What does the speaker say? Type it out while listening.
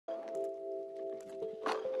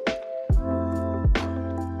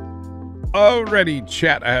Alrighty,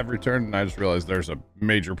 chat, I have returned, and I just realized there's a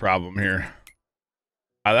major problem here.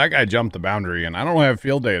 That guy jumped the boundary, and I don't have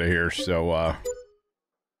field data here, so, I'll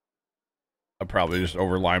probably just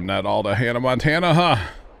overlime that all to Hannah Montana, huh?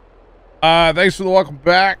 Thanks for the welcome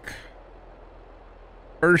back.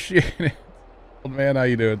 Appreciate it. Old man, how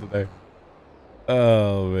you doing today?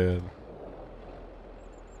 Oh, man.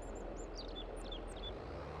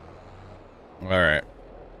 Alright.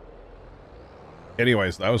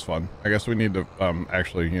 Anyways, that was fun. I guess we need to,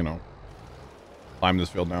 actually, you know, climb this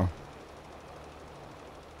field now.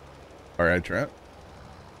 Alright, Trent.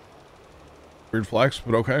 Weird flex,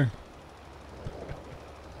 but okay.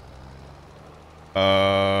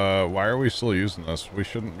 Why are we still using this? We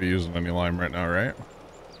shouldn't be using any lime right now, right?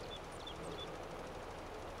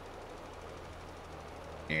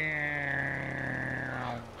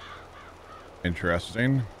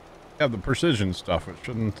 Interesting. Yeah, the precision stuff, it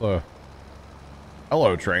shouldn't,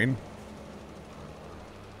 hello, train.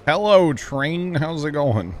 Hello, train. How's it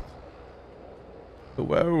going?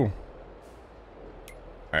 Whoa.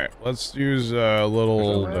 Alright, let's use a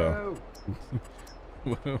little... Whoa.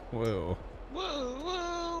 Whoa.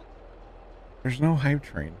 Whoa. There's no hype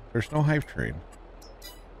train. There's no hype train.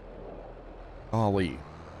 Golly.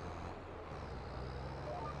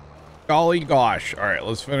 Golly gosh. Alright,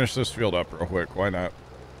 let's finish this field up real quick. Why not?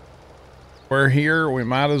 We're here. We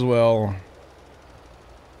might as well.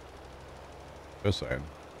 Just saying.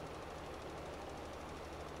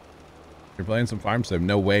 You're playing some farm sim?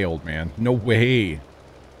 No way, old man. No way.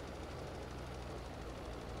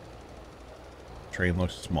 Train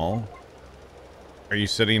looks small. Are you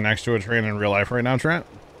sitting next to a train in real life right now, Trent?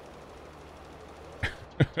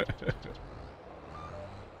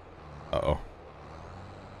 Uh-oh.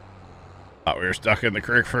 Thought we were stuck in the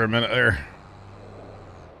creek for a minute there.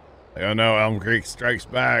 Oh no, Elm Creek strikes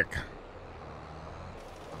back.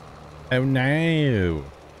 Oh no.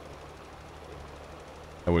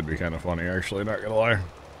 That would be kind of funny, actually, not gonna lie.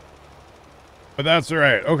 But that's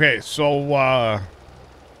alright. Okay, so,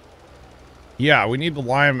 yeah, we need to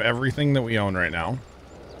lime everything that we own right now.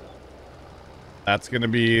 That's gonna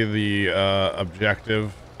be the,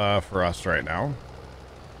 objective, for us right now.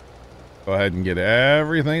 Go ahead and get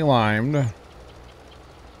everything limed. And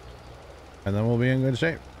then we'll be in good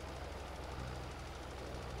shape.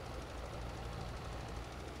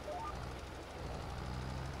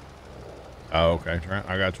 Oh, okay, Trent,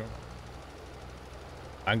 I got you.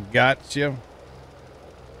 I got you.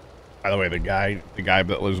 By the way, the guy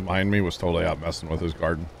that lives behind me was totally out messing with his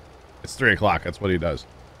garden. It's 3 o'clock. That's what he does.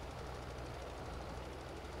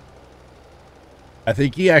 I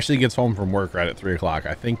think he actually gets home from work right at 3 o'clock.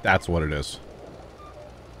 I think that's what it is.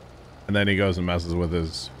 And then he goes and messes with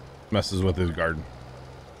his garden.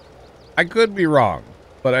 I could be wrong,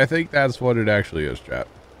 but I think that's what it actually is, chat.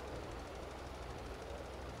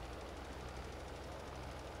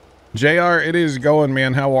 JR, it is going,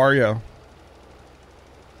 man. How are you?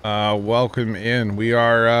 Welcome in.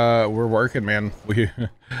 We're working, man.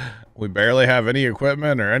 We barely have any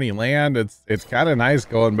equipment or any land. It's kind of nice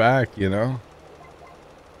going back, you know.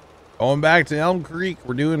 Going back to Elm Creek.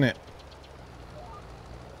 We're doing it.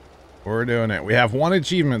 We're doing it. We have 1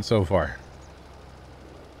 achievement so far.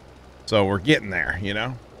 So we're getting there, you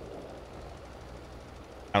know.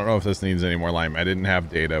 I don't know if this needs any more lime. I didn't have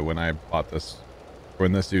data when I bought this.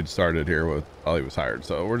 When this dude started here while he was hired.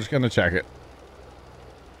 So we're just going to check it.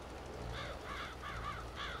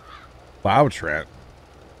 Wow, Trent.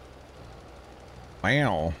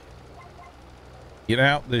 Wow. Get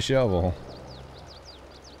out the shovel.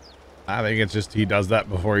 I think it's just he does that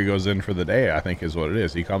before he goes in for the day, I think is what it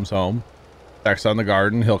is. He comes home, checks on the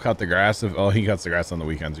garden. He'll cut the grass. He cuts the grass on the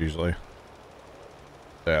weekends usually.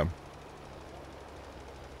 Yeah.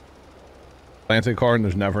 Planted corn,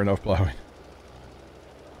 there's never enough plowing.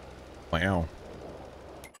 Wow.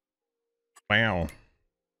 Wow.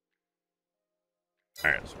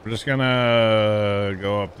 Alright, so we're just gonna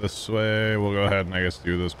go up this way. We'll go ahead and I guess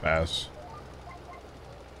do this pass.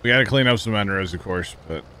 We gotta clean up some end rows, of course,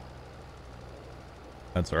 but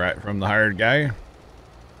that's alright from the hired guy.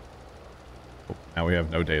 Oh, now we have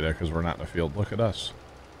no data because we're not in the field. Look at us.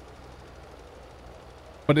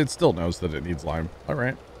 But it still knows that it needs lime.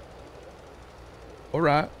 Alright.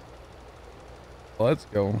 Alright. Let's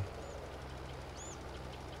go.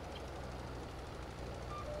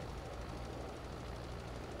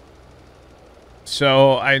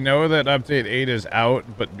 So I know that update 8 is out,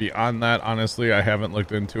 but beyond that, honestly, I haven't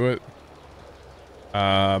looked into it.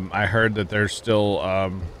 I heard that there's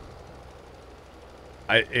still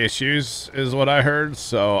issues is what I heard,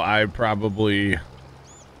 so I probably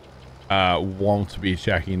won't be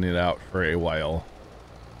checking it out for a while.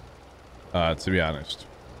 to be honest.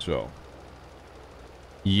 So,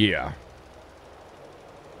 yeah.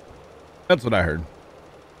 That's what I heard.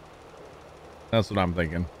 That's what I'm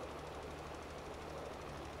thinking.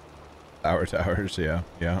 Power towers, yeah.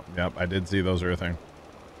 Yep. I did see those are a thing.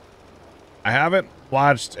 I haven't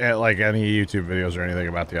watched like any YouTube videos or anything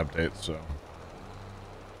about the updates, so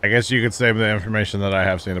I guess you could say the information that I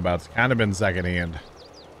have seen about it's kind of been secondhand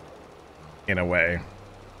in a way.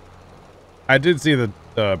 I did see the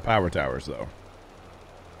power towers though.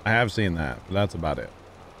 I have seen that, but that's about it.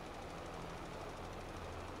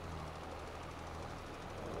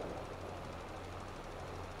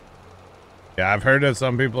 Yeah, I've heard that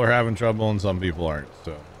some people are having trouble and some people aren't,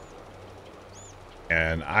 so.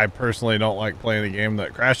 And I personally don't like playing a game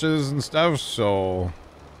that crashes and stuff, so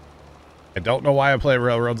I don't know why I play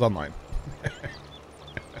Railroads Online.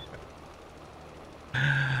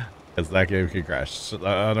 Because that game can crash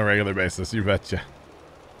on a regular basis, you betcha.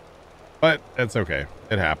 But it's okay.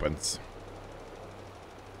 It happens.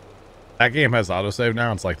 That game has autosave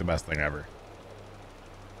now. It's like the best thing ever.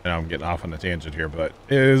 And I'm getting off on a tangent here, but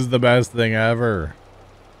it is the best thing ever.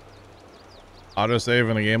 Autosave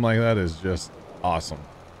in a game like that is just awesome.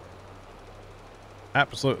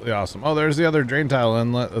 Absolutely awesome. Oh, there's the other drain tile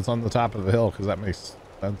inlet that's on the top of the hill, because that makes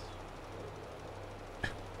sense.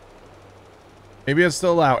 Maybe it's to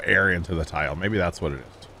allow air into the tile. Maybe that's what it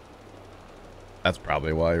is. That's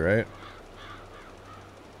probably why, right?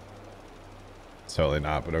 It's totally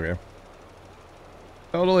not, but okay.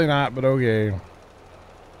 Totally not, but okay.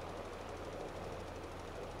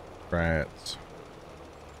 Right.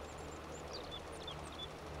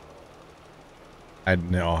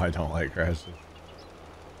 No, I don't like crashes.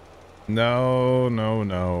 No.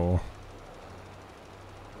 No,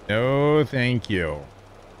 thank you.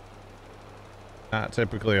 Not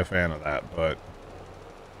typically a fan of that, but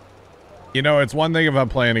you know, it's one thing if I'm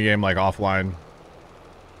playing a game like offline,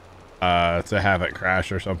 to have it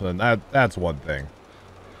crash or something. That's one thing.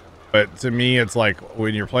 But to me, it's like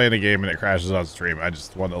when you're playing a game and it crashes on stream, I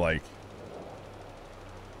just want to like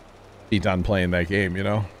be done playing that game, you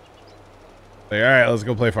know? Like, all right, let's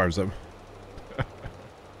go play Farm Sim.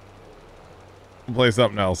 Play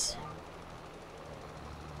something else.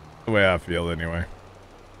 The way I feel anyway.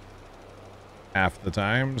 Half the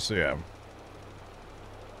time, so yeah.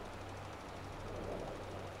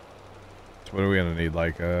 So what are we gonna need?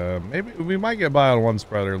 Like, maybe we might get by on one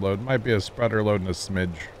spreader load. Might be a spreader load and a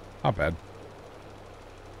smidge. Not bad.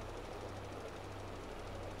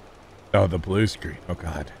 Oh, the blue screen. Oh,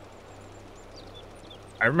 God.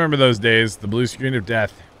 I remember those days. The blue screen of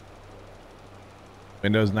death.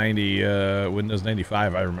 Windows 90, Windows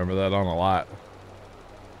 95. I remember that on a lot.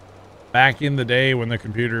 Back in the day when the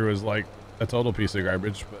computer was like a total piece of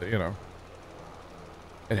garbage, but you know,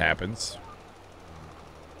 it happens.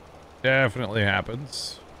 Definitely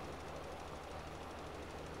happens.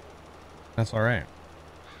 That's all right.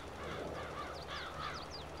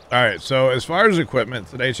 All right, so as far as equipment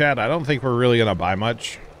today, Chad, I don't think we're really going to buy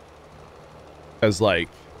much. Because, like,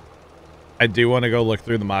 I do want to go look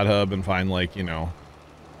through the mod hub and find, like, you know,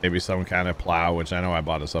 maybe some kind of plow, which I know I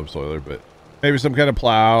bought a subsoiler, but maybe some kind of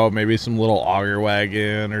plow, maybe some little auger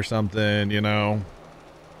wagon or something, you know.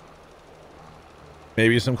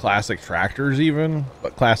 Maybe some classic tractors even,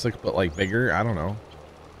 but classic, but, like, bigger. I don't know.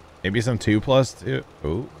 Maybe some 2+2.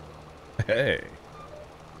 Oh, hey.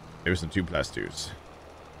 Maybe some 2+2s.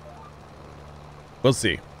 We'll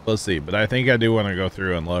see. We'll see. But I think I do want to go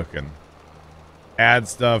through and look and add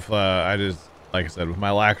stuff. I just, like I said, with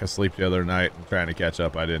my lack of sleep the other night and trying to catch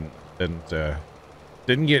up, I didn't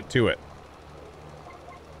get to it.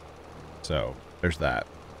 So there's that.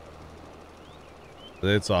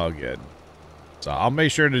 But it's all good. So I'll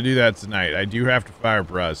make sure to do that tonight. I do have to fire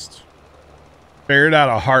up Rust. Figured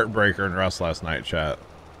out a heartbreaker in Rust last night, chat.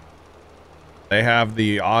 They have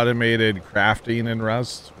the automated crafting in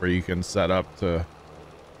Rust where you can set up to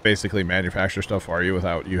basically manufacture stuff for you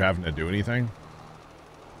without you having to do anything.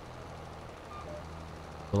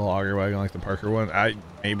 Little auger wagon like the Parker one.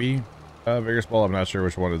 Maybe Vigorous Ball. I'm not sure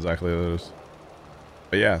which one exactly it is.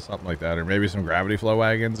 But yeah, something like that. Or maybe some gravity flow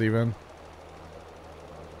wagons even.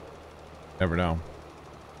 Never know.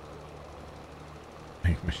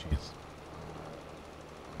 Make machines.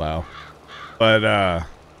 Wow. But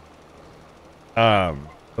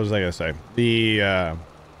what was I gonna say? The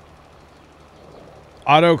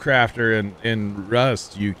auto crafter in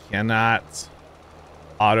Rust, you cannot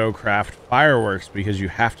auto craft fireworks because you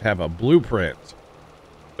have to have a blueprint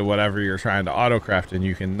to whatever you're trying to auto craft, and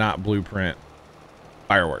you cannot blueprint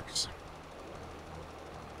fireworks.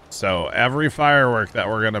 So every firework that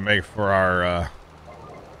we're gonna make for our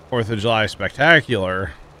 4th of July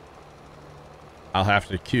spectacular I'll have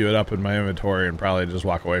to queue it up in my inventory and probably just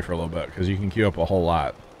walk away for a little bit, because you can queue up a whole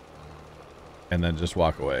lot and then just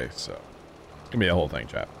walk away. So it's gonna be a whole thing,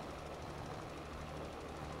 chat.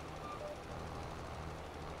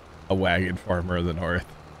 A wagon farmer of the north.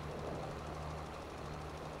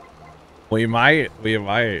 We might.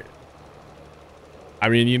 I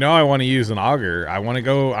mean, you know, I want to use an auger. I want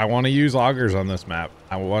to use augers on this map.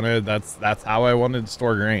 That's how I wanted to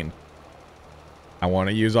store grain. I want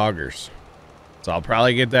to use augers. So I'll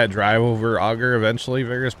probably get that drive over auger eventually,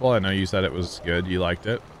 Vigorous Bull. I know you said it was good. You liked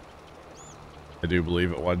it. I do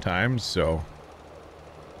believe at one time. So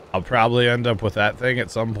I'll probably end up with that thing at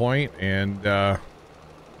some point, and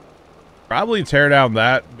probably tear down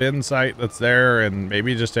that bin site that's there and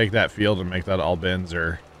maybe just take that field and make that all bins.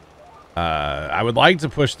 Or I would like to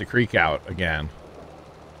push the creek out again.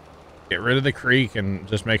 Get rid of the creek and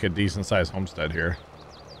just make a decent sized homestead here.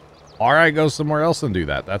 Or I go somewhere else and do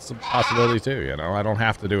that. That's a possibility too, you know. I don't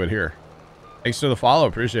have to do it here. Thanks for the follow.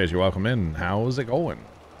 Appreciate you. Welcome in. How is it going?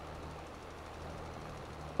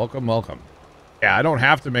 Welcome, welcome. Yeah, I don't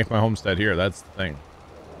have to make my homestead here. That's the thing.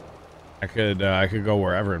 I could go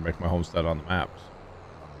wherever and make my homestead on the maps.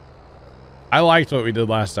 I liked what we did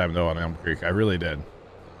last time though on Elm Creek. I really did.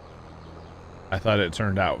 I thought it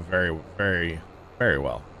turned out very, very, very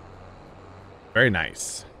well. Very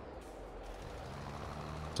nice.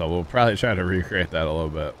 So we'll probably try to recreate that a little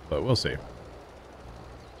bit, but we'll see.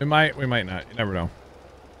 We might not. You never know.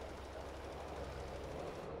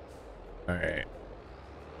 All right.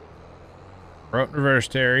 Route and reverse,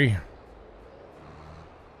 Terry.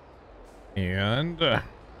 And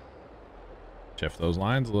shift those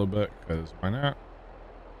lines a little bit, because why not?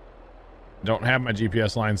 Don't have my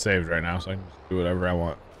GPS line saved right now, so I can just do whatever I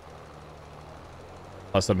want.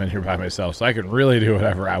 Plus I'm in here by myself, so I can really do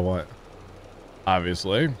whatever I want.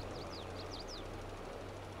 Obviously.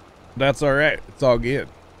 That's alright. It's all good.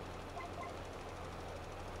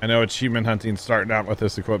 I know achievement hunting starting out with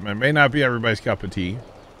this equipment may not be everybody's cup of tea.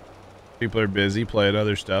 People are busy playing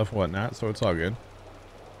other stuff, whatnot, so it's all good.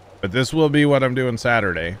 But this will be what I'm doing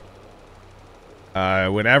Saturday.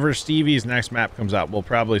 Whenever Stevie's next map comes out, we'll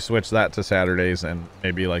probably switch that to Saturdays and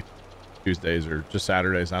maybe like Tuesdays or just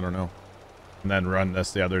Saturdays. I don't know. And then run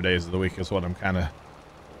this the other days of the week is what I'm kind of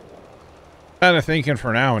thinking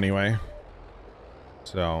for now anyway.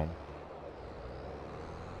 So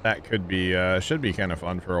that could be, should be kind of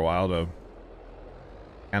fun for a while to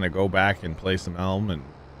kind of go back and play some Elm and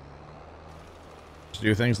just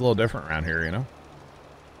do things a little different around here, you know?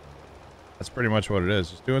 That's pretty much what it is.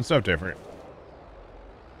 Just doing stuff different.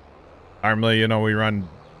 Normally, you know, we run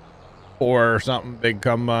 4 or something big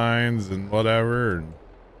combines and whatever. And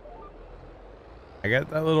I got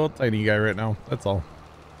that little tiny guy right now. That's all.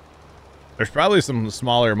 There's probably some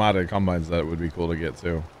smaller modded combines that would be cool to get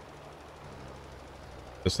too.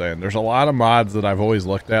 Just saying. There's a lot of mods that I've always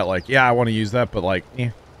looked at like, yeah, I want to use that, but like, eh.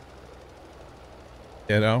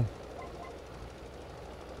 You know?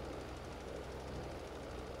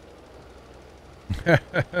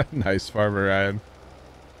 Nice, Farmer Ryan.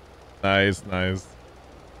 Nice, nice.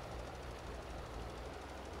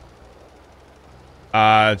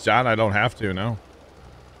 John, I don't have to, no.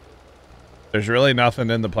 There's really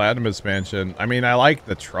nothing in the Platinum expansion. I mean, I like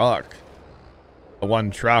the truck. The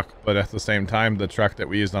one truck, but at the same time, the truck that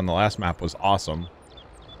we used on the last map was awesome.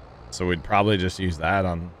 So we'd probably just use that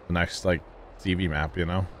on the next, like, CV map, you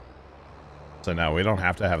know? So no, we don't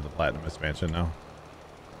have to have the Platinum expansion, no.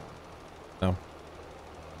 No.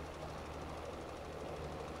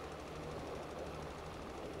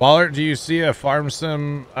 Wallert, do you see a farm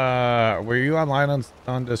sim? Were you online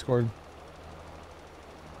on Discord?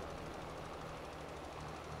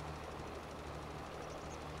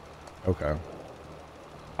 Okay.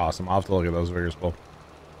 Awesome. I'll have to look at those Vigorous Bull.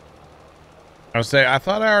 I was saying, I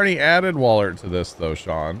thought I already added Wallert to this though,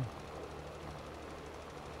 Sean.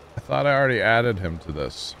 I thought I already added him to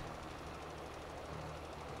this.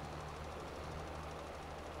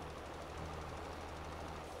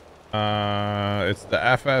 It's the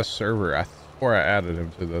FS server. I swore I added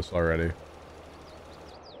him to this already.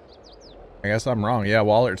 I guess I'm wrong. Yeah,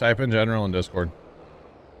 Wallert, type in general in Discord.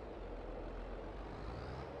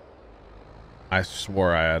 I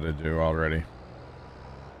swore I added you already.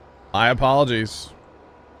 My apologies.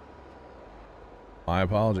 My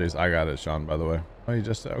apologies. I got it, Sean, by the way. Oh, you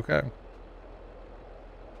just said, okay.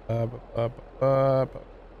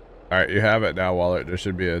 Alright, you have it now, Wallert. There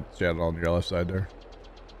should be a channel on your left side there.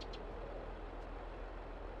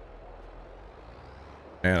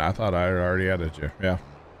 And I thought I had already added you. Yeah.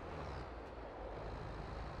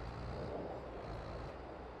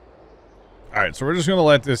 All right, so we're just gonna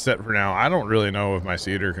let this sit for now. I don't really know if my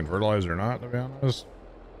seeder can fertilize or not, to be honest.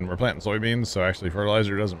 And we're planting soybeans, so actually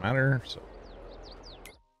fertilizer doesn't matter. So,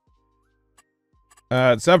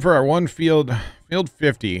 except for our one field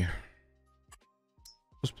 50.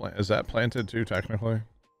 Is that planted too technically?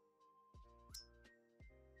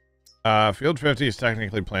 Field 50 is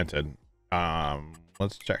technically planted.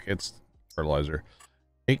 Let's check its fertilizer.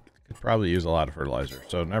 It could probably use a lot of fertilizer,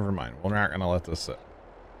 so never mind. We're not gonna let this sit.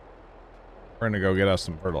 We're gonna go get us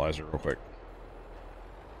some fertilizer real quick.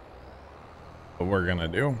 What we're gonna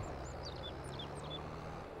do,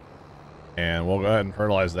 and we'll go ahead and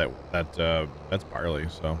fertilize that's barley,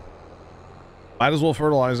 so might as well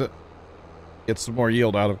fertilize it. Get some more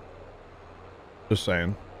yield out of it. Just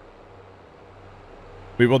saying.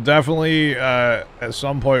 We will definitely, at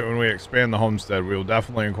some point when we expand the homestead, we will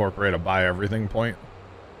definitely incorporate a buy everything point.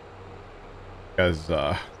 Because,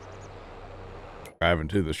 driving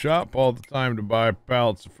to the shop all the time to buy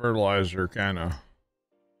pallets of fertilizer kind of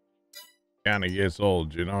gets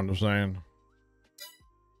old, you know what I'm saying?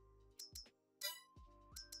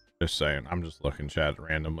 Just saying. I'm just looking chat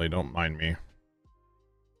randomly, don't mind me.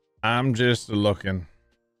 I'm just looking.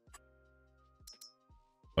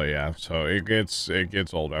 But yeah, so it gets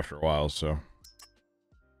old after a while, so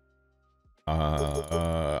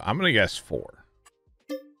I'm gonna guess 4.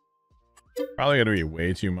 Probably gonna be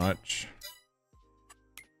way too much.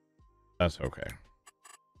 That's okay.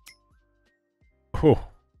 Whew.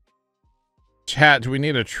 Chat, do we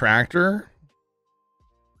need a tractor?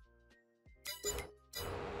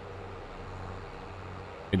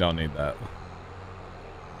 We don't need that.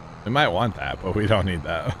 We might want that, but we don't need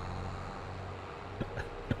that.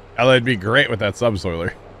 It'd be great with that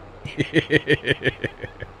subsoiler.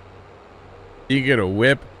 You get a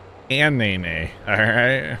whip and nay.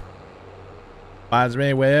 Alright. Watch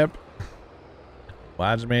me whip.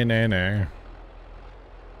 Watch me nay.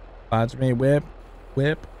 Watch me whip.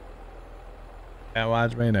 Whip. And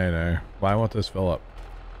watch me nay. Why won't this fill up?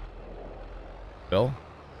 Fill?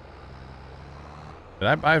 Did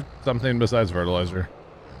I buy something besides fertilizer?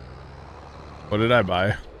 What did I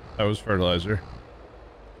buy? That was fertilizer.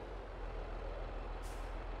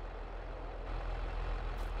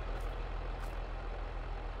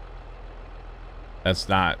 That's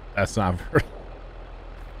not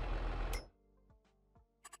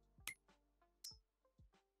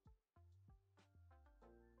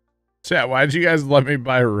Chat, why did you guys let me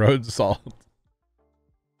buy road salt?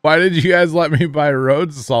 Why did you guys let me buy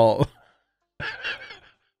road salt?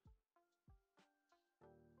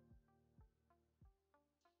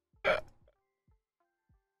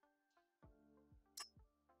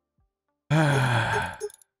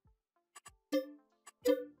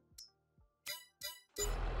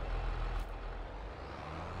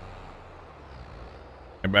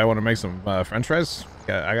 Anybody want to make some french fries?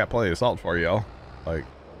 Yeah, I got plenty of salt for y'all. Like,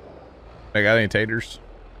 I got any taters?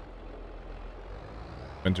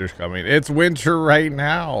 Winter's coming. It's winter right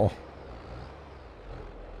now.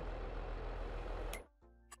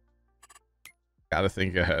 Gotta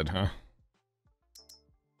think ahead, huh?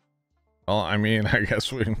 Well, I mean, I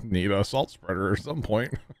guess we need a salt spreader at some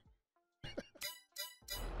point.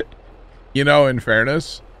 You know, in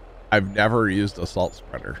fairness, I've never used a salt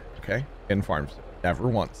spreader, okay? In farms. Never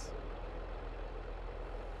once.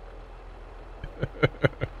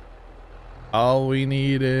 All we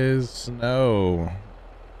need is snow.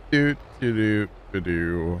 Doot, doot, doot,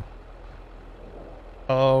 doot.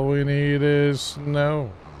 All we need is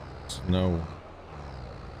snow. Snow.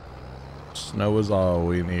 Snow is all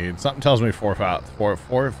we need. Something tells me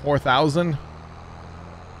 4,000.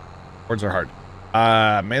 Words are hard.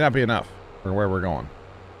 May not be enough for where we're going.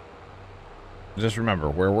 Just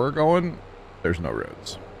remember, where we're going, there's no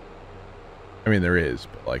roads. I mean, there is,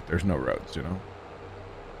 but like, there's no roads, you know?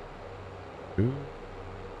 Ooh.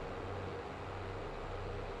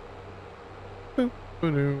 Ooh, ooh,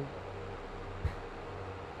 ooh.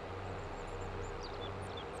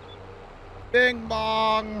 Bing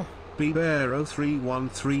bong!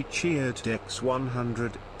 Bear0313 cheered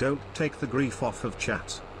Dex100. Don't take the grief off of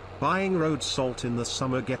chat. Buying road salt in the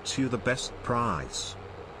summer gets you the best price.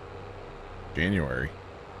 January.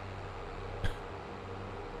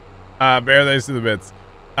 Bear thanks to the bits.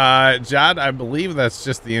 Jod, I believe that's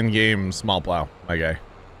just the in-game small plow, my guy.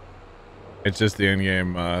 It's just the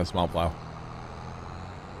in-game small plow.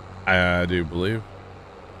 I do believe.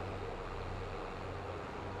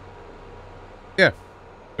 Yeah,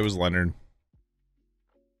 it was Leonard.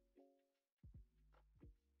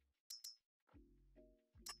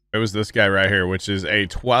 It was this guy right here, which is a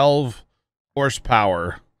 12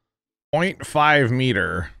 horsepower, 0.5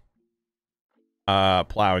 meter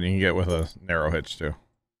Plow, and you can get with a narrow hitch too.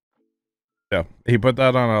 Yeah, he put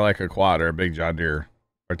that on a, like a quad or a big John Deere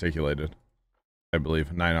articulated, I believe,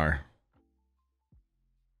 9R.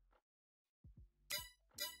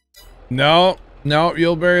 No, no,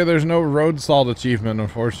 Yulberry, there's no road salt achievement,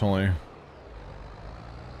 unfortunately.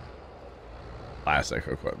 Classic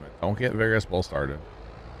equipment. Don't get Vigorous Bull started.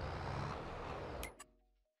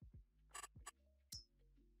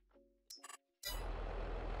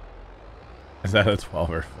 Is that a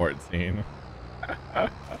 12 or 14?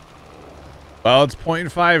 Well, it's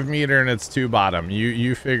 0.5 meter and it's 2 bottom.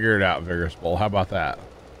 You figure it out, Vigorous Bull. How about that?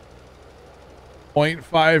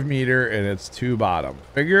 0.5 meter and it's 2 bottom.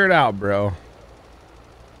 Figure it out, bro.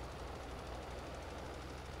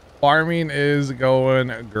 Farming is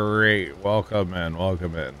going great. Welcome in.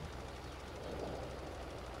 Welcome in.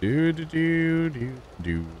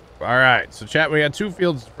 All right. So, chat, we had 2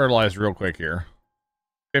 fields fertilized real quick here.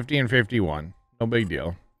 50 and 51. No big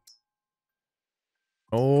deal.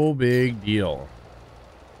 No big deal.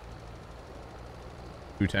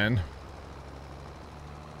 210.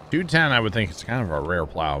 210, I would think it's kind of a rare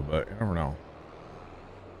plow, but you never know.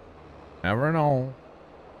 Never know.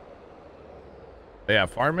 But yeah,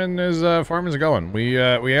 farming's going. We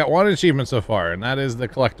got 1 achievement so far, and that is the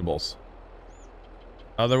collectibles.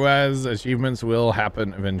 Otherwise, achievements will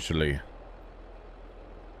happen eventually.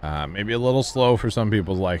 Maybe a little slow for some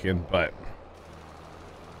people's liking, but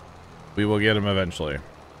we will get them eventually.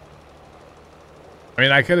 I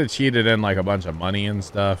mean, I could have cheated in like a bunch of money and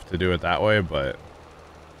stuff to do it that way, but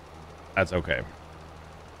that's okay.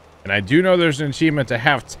 And I do know there's an achievement to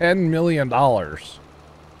have $10 million.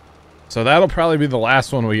 So that'll probably be the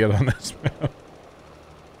last one we get on this map.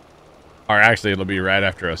 Or actually, it'll be right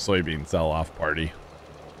after a soybean sell-off party.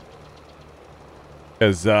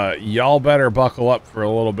 Because y'all better buckle up for a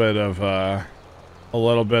little bit of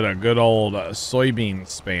good old soybean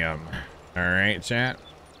spam. All right, chat.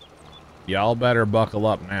 Y'all better buckle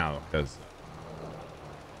up now, because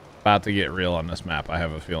about to get real on this map. I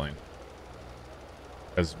have a feeling.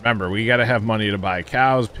 Because remember, we got to have money to buy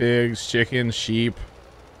cows, pigs, chickens, sheep,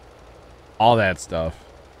 all that stuff.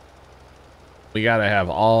 We got to have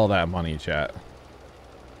all that money, chat.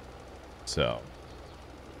 So,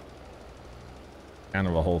 kind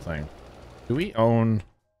of a whole thing. Do we own?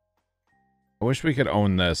 I wish we could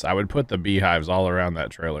own this. I would put the beehives all around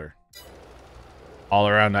that trailer. All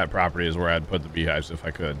around that property is where I'd put the beehives if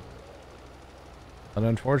I could. But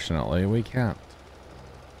unfortunately, we can't.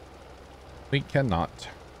 We cannot.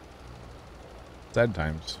 Sad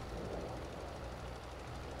times.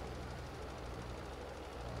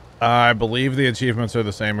 I believe the achievements are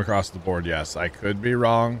the same across the board. Yes, I could be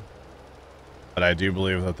wrong, but I do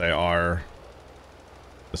believe that they are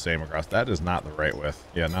the same across. That is not the right width.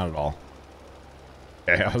 Yeah, not at all.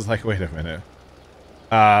 Okay, I was like, wait a minute.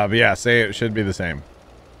 But yeah, say it should be the same.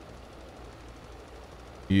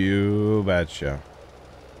 You betcha.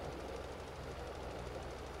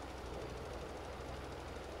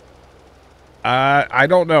 I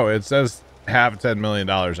don't know. It says have $10 million.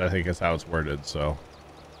 I think is how it's worded. So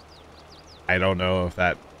I don't know if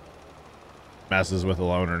that messes with the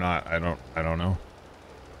loan or not. I don't know. I don't know.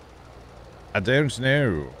 All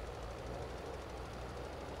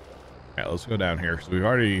right, let's go down here because we've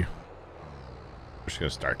already. We're just gonna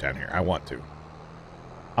start down here. I want to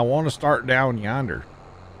start down yonder.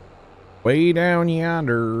 Way down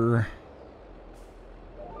yonder.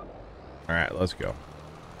 All right, let's go.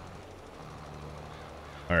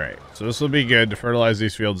 All right, so this will be good to fertilize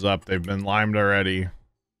these fields up. They've been limed already,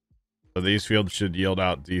 so these fields should yield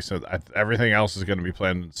out decent. Everything else is going to be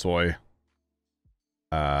planted soy,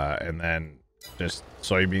 and then just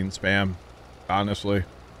soybean spam, honestly.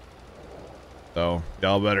 So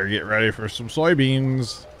y'all better get ready for some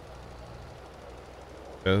soybeans.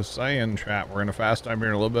 Just saying, chat. We're gonna fast time here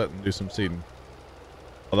in a little bit and do some seeding.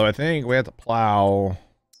 Although I think we have to plow.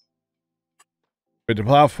 We have to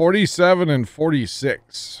plow 47 and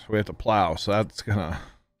 46. We have to plow, so that's gonna.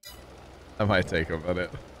 That might take a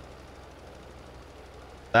minute.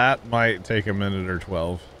 That might take a minute or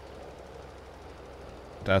 12.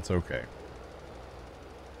 That's okay.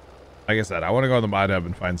 Like I said, I want to go on the mod hub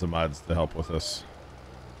and find some mods to help with this.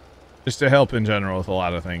 Just to help in general with a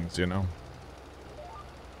lot of things, you know.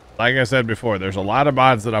 Like I said before, there's a lot of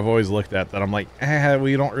mods that I've always looked at that I'm like,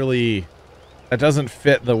 we don't really, that doesn't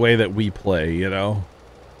fit the way that we play, you know?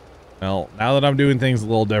 Well, now that I'm doing things a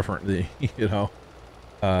little differently, you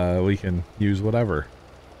know, we can use whatever.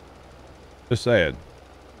 Just saying.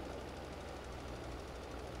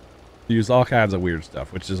 Use all kinds of weird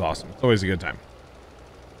stuff, which is awesome. It's always a good time.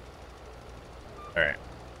 All right.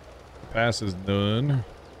 Pass is done.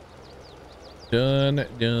 Done,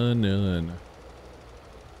 done, done.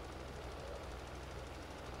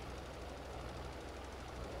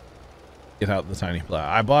 Get out the tiny plow.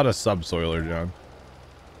 I bought a subsoiler, John,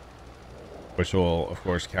 which will, of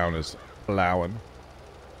course, count as plowing.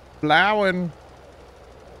 Plowing.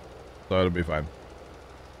 So it'll be fine.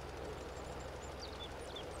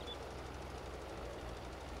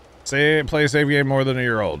 Play save game more than a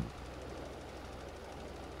year old.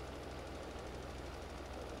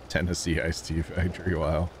 Tennessee iced tea factory.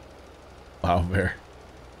 Wow. Wow, bear.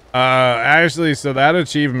 Actually, so that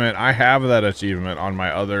achievement, I have that achievement on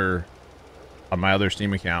my other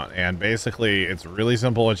Steam account, and basically it's really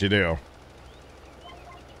simple what you do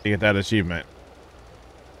to get that achievement.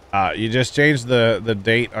 You just change the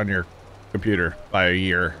date on your computer by a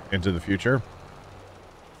year into the future.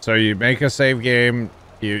 So you make a save game,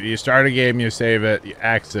 you start a game, you save it, you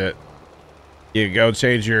exit, you go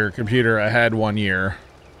change your computer ahead 1 year,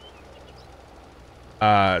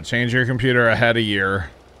 change your computer ahead a year,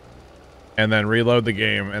 and then reload the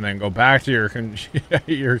game, and then go back to your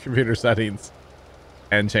your computer settings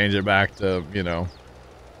and change it back to, you know,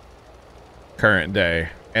 current day.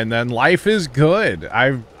 And then life is good.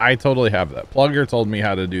 I totally have that. Plugger told me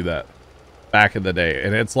how to do that back in the day,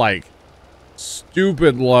 and it's like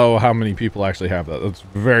stupid low how many people actually have that. It's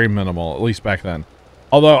very minimal, at least back then.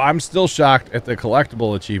 Although I'm still shocked at the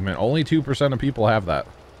collectible achievement. Only 2% of people have that.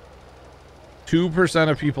 2%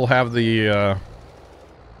 of people have the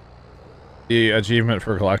achievement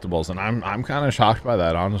for collectibles, and I'm kind of shocked by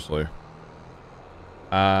that, honestly.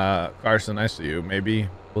 Carson, I see you. Maybe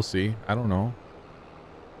we'll see. I don't know.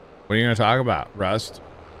 What are you gonna talk about? Rust?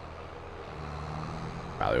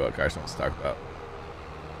 Probably what Carson wants to talk about.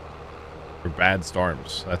 Or bad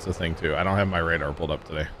storms. That's the thing too. I don't have my radar pulled up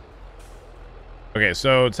today. Okay,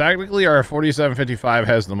 so technically our 4755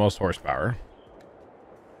 has the most horsepower.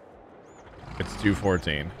 It's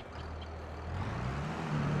 214.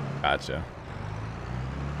 Gotcha.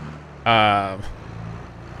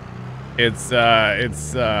 It's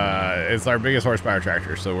our biggest horsepower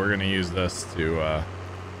tractor, so we're gonna use this to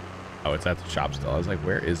oh, it's at the shop still. I was like,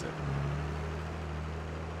 where is it?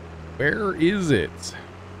 Where is it?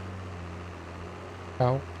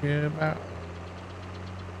 Talking about.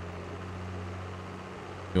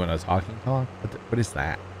 You want a talking dog? What is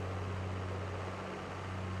that?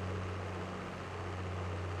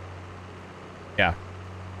 Yeah.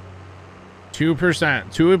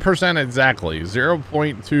 2% exactly.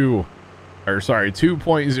 0.2 or sorry,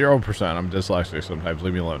 2.0%. I'm dyslexic sometimes,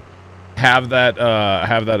 leave me alone. Have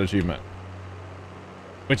that achievement.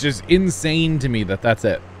 Which is insane to me that's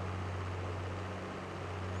it.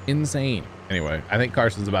 Insane. Anyway, I think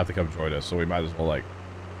Carson's about to come join us, so we might as well like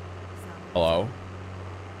hello?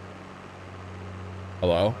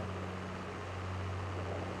 Hello?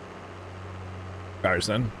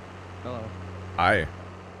 Carson? Hello. Hi.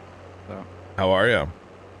 Hello. How are you?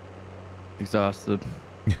 Exhausted.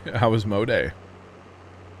 How was Mo Day?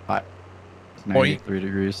 Hot. It's 93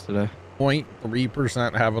 degrees today.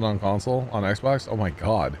 0.3% have it on console on Xbox? Oh my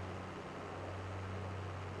god.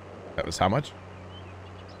 That was how much?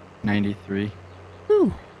 93.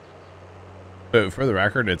 Whew. But for the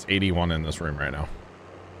record, it's 81 in this room right now.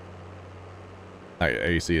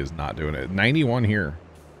 AC is not doing it. 91 here.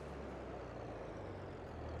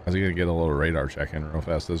 I was gonna get a little radar check in real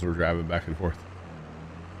fast as we're driving back and forth.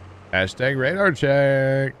 Hashtag radar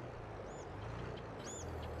check.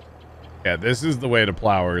 Yeah, this is the way to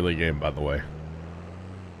plow early game, by the way.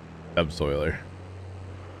 Subsoiler.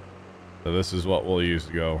 So this is what we'll use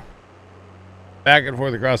to go back and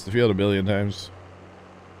forth across the field a billion times.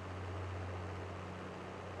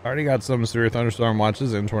 Already got some severe thunderstorm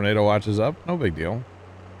watches and tornado watches up. No big deal.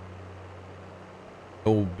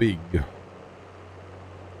 No big.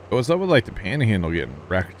 What's up with like the panhandle getting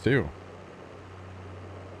wrecked too?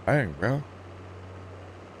 Dang, bro.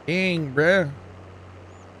 Dang, bro.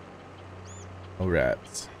 Oh,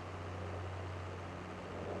 rats.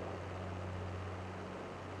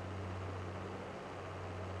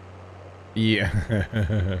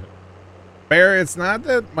 Yeah. Bear, it's not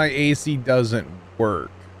that my AC doesn't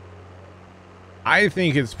work. I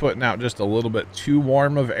think it's putting out just a little bit too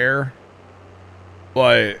warm of air.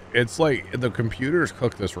 But it's like the computers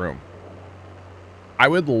cook this room. I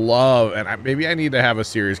would love, and maybe I need to have a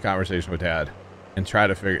serious conversation with Dad and try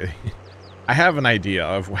to figure. I have an idea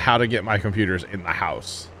of how to get my computers in the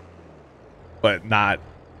house, but not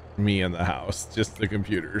me in the house, just the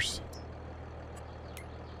computers.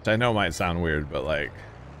 Which I know might sound weird, but like,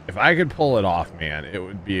 if I could pull it off, man, it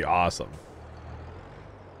would be awesome.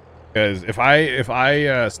 Because if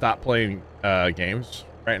I stop playing games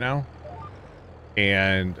right now,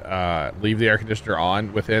 and leave the air conditioner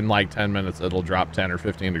on, within like 10 minutes, it'll drop 10 or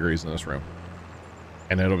 15 degrees in this room.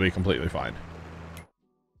 And it'll be completely fine.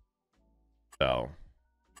 So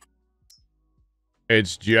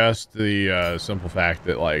it's just the simple fact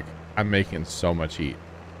that like I'm making so much heat,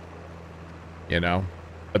 you know,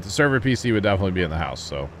 but the server PC would definitely be in the house.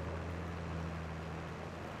 So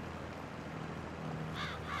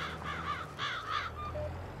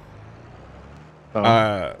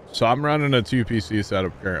so I'm running a 2 PC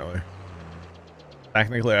setup currently.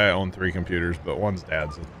 Technically I own 3 computers, but one's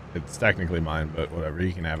dad's. It's technically mine, but whatever,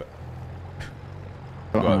 he can have it.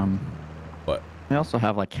 What? I also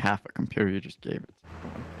have like half a computer you just gave it to.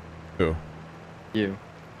 Who? You.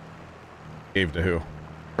 Gave to who?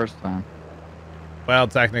 First time. Well,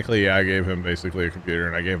 technically, yeah, I gave him basically a computer,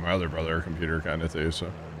 and I gave my other brother a computer kind of too,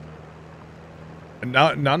 so. And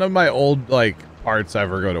none of my old, like, parts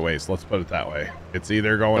ever go to waste, let's put it that way. It's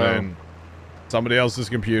either going in somebody else's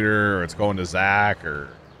computer, or it's going to Zach, or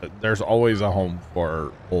there's always a home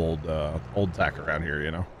for old tech around here,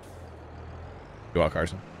 you know? You want,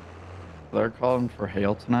 Carson? They're calling for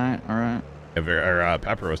hail tonight, alright? Yeah,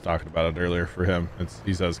 Pepper was talking about it earlier for him.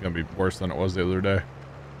 He says it's going to be worse than it was the other day.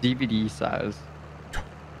 DVD size.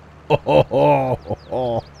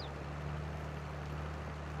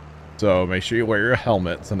 So make sure you wear your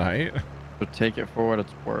helmet tonight. But take it for what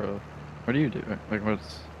it's worth. What do you do? Like,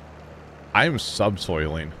 what's... I'm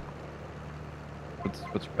subsoiling.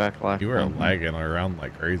 What's backlash? You are lagging around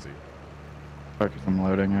like crazy. Because I'm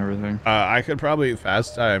loading everything. I could probably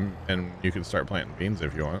fast time, and you can start planting beans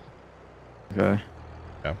if you want. Okay.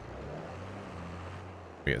 Yeah.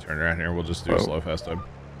 We get turned around here. We'll just do slow fast time.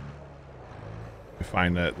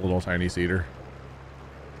 Find that little tiny cedar.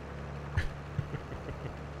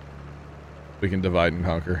 We can divide and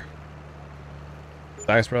conquer.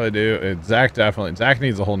 Zach's probably do. Zach definitely. Zach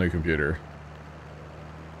needs a whole new computer.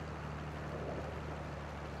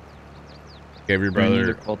 Gave your brother. Do you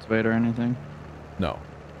need a cultivator or anything? No.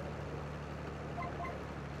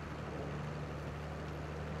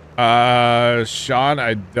 Sean,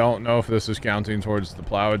 I don't know if this is counting towards the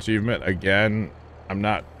plow achievement. Again, I'm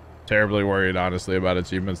not terribly worried, honestly, about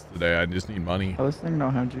achievements today. I just need money. Oh, this thing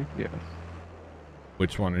don't have GPS.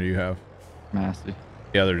 Which one do you have? Massey.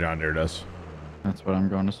 The other John Deere does. That's what I'm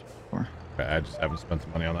going to for. Okay, I just haven't spent the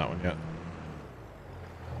money on that one yet.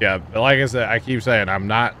 Yeah, but like I said, I keep saying I'm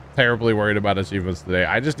not terribly worried about achievements today.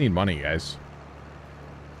 I just need money, guys.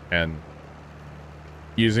 And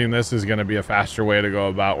using this is going to be a faster way to go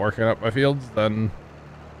about working up my fields than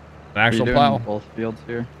an actual plow. Both fields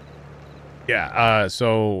here? Yeah,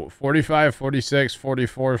 so 45, 46,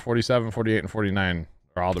 44, 47, 48, and 49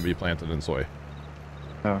 are all to be planted in soy.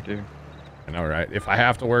 Oh, dude. I know, right? If I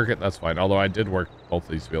have to work it, that's fine. Although I did work both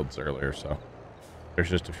these fields earlier, so there's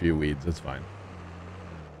just a few weeds. It's fine.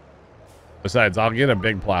 Besides, I'll get a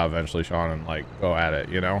big plow eventually, Sean, and like go at it,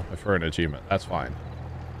 you know, for an achievement. That's fine.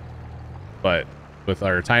 But with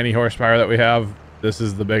our tiny horsepower that we have, this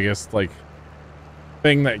is the biggest like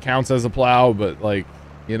thing that counts as a plow. But like,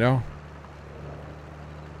 you know,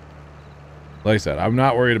 like I said, I'm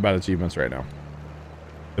not worried about achievements right now.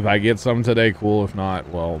 If I get some today, cool. If not,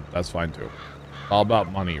 well, that's fine too. It's all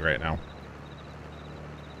about money right now.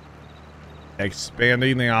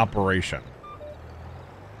 Expanding the operation.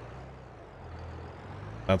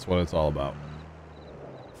 That's what it's all about.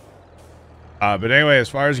 But anyway, as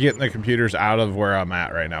far as getting the computers out of where I'm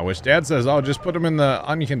at right now, which Dad says, oh, just put them in the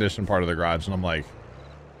unconditioned part of the garage. And I'm like,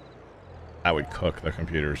 that would cook the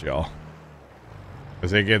computers, y'all.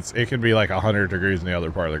 Because it could be like 100 degrees in the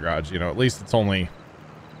other part of the garage. You know, at least it's only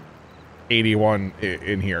 81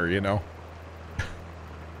 in here, you know.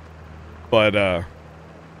 But,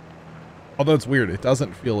 although it's weird, it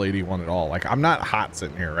doesn't feel 81 at all. Like, I'm not hot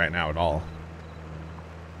sitting here right now at all.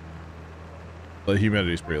 The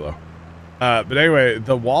humidity's pretty low. But anyway,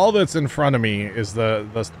 the wall that's in front of me is the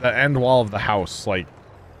end wall of the house. Like,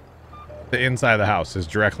 the inside of the house is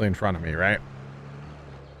directly in front of me, right?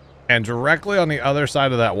 And directly on the other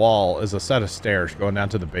side of that wall is a set of stairs going down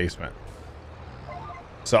to the basement.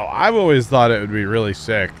 So I've always thought it would be really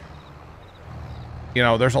sick. You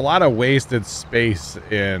know, there's a lot of wasted space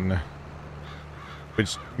in...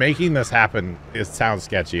 Which, making this happen, it sounds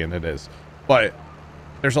sketchy, and it is. But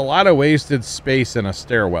there's a lot of wasted space in a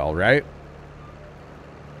stairwell, right?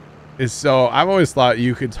 So I've always thought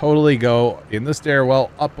you could totally go in the stairwell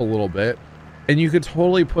up a little bit, and you could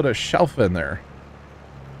totally put a shelf in there.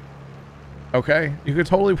 Okay? You could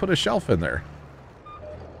totally put a shelf in there.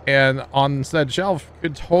 And on said shelf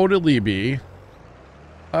could totally be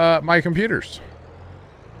my computers.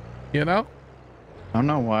 You know? I don't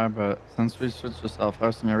know why, but since we switched to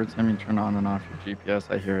self-hosting, every time you turn on and off your GPS,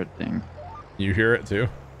 I hear it ding. You hear it too?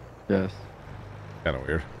 Yes. Kind of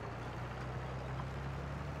weird.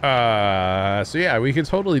 So yeah, we could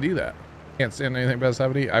totally do that. Can't stand anything past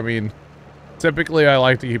 70. I mean, typically I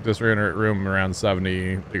like to keep this room around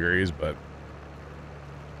 70 degrees, but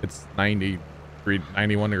it's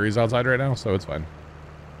 91 degrees outside right now, so it's fine.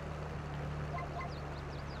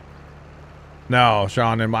 No,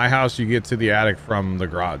 Sean, in my house, you get to the attic from the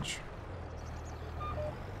garage.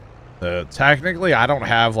 Technically, I don't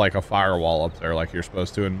have like a firewall up there like you're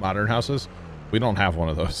supposed to in modern houses. We don't have one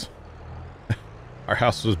of those. Our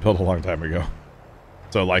house was built a long time ago.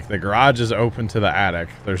 So like the garage is open to the attic.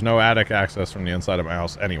 There's no attic access from the inside of my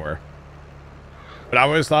house anywhere. But I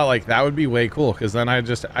always thought like that would be way cool because then I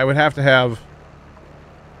would have to have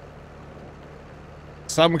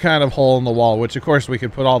some kind of hole in the wall, which of course we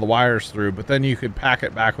could put all the wires through, but then you could pack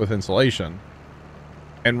it back with insulation.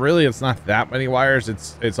 And really it's not that many wires.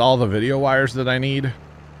 It's all the video wires that I need.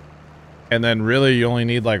 And then really you only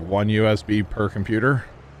need like one USB per computer.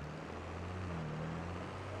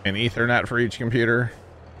 And Ethernet for each computer.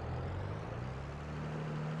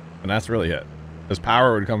 And that's really it. Because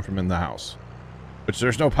power would come from in the house. Which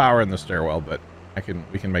there's no power in the stairwell, but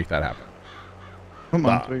we can make that happen. What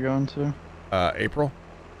month are we going to? April.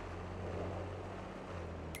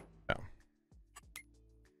 Yeah.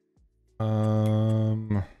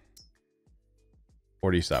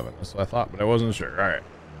 47. That's what I thought, but I wasn't sure. All right.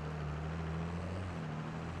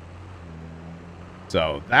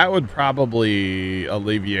 So that would probably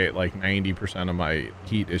alleviate like 90% of my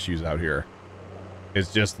heat issues out here.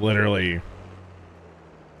 It's just literally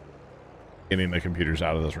getting the computers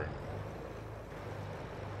out of this room.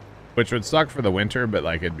 Which would suck for the winter, but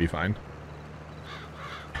like it'd be fine.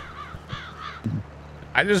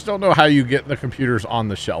 I just don't know how you get the computers on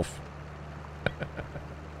the shelf.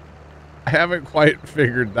 I haven't quite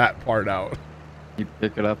figured that part out. You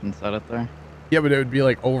pick it up and set it there? Yeah, but it would be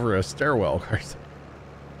like over a stairwell, Carson.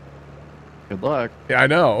 Good luck. Yeah, I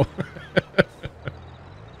know.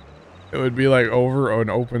 It would be like over an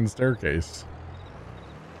open staircase.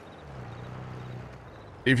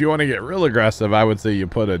 If you want to get real aggressive, I would say you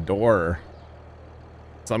put a door,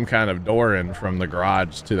 some kind of door in from the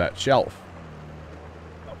garage to that shelf.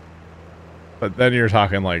 But then you're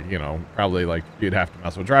talking like, you know, probably like you'd have to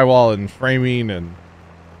mess with drywall and framing and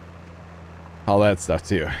all that stuff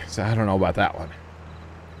too. So I don't know about that one.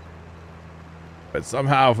 But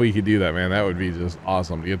somehow if we could do that, man, that would be just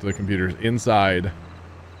awesome to get the computers inside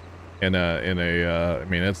I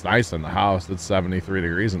mean, it's nice in the house. It's 73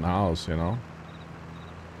 degrees in the house, you know.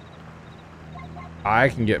 I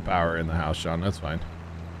can get power in the house, Sean. That's fine.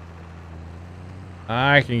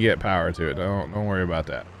 I can get power to it. Don't worry about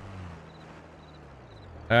that.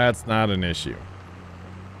 That's not an issue.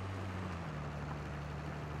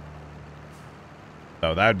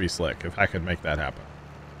 So that'd be slick if I could make that happen.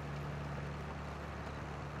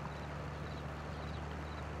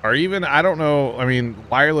 Or even, I don't know, I mean,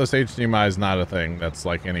 wireless HDMI is not a thing that's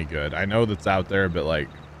like any good. I know that's out there, but like,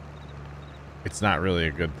 it's not really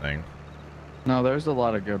a good thing. No, there's a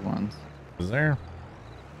lot of good ones. Is there?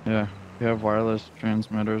 Yeah, you have wireless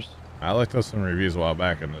transmitters. I looked up some reviews a while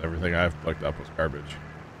back and everything I've looked up was garbage.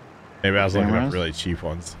 Maybe I was looking up really cheap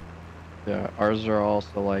ones. Yeah, ours are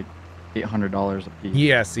also like $800 a piece.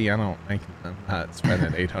 Yeah, see, I'm not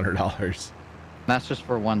spending $800. That's just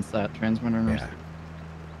for one set, transmitter and receiver.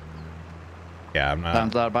 Yeah, I'm not.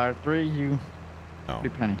 Times out by 3, you no.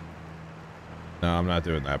 pretty penny. No, I'm not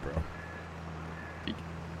doing that, bro.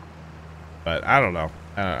 But I don't know.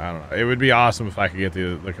 I don't know. It would be awesome if I could get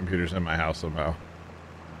the computers in my house somehow.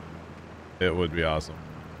 It would be awesome.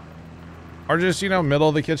 Or just, you know, middle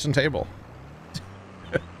of the kitchen table.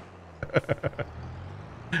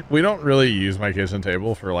 We don't really use my kitchen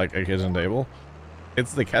table for like a kitchen table.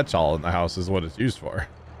 It's the catch-all in the house is what it's used for.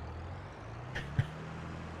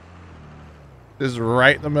 Is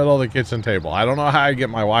right in the middle of the kitchen table. I don't know how I get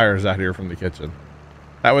my wires out here from the kitchen.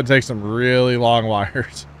 That would take some really long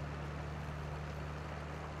wires.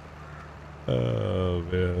 Oh,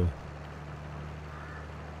 man.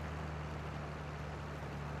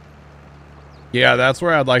 Yeah, that's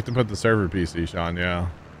where I'd like to put the server PC, Sean, yeah.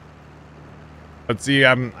 But see,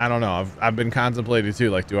 I don't know. I've been contemplating too,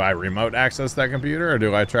 like, do I remote access that computer or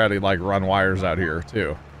do I try to like run wires out here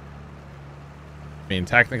too? I mean,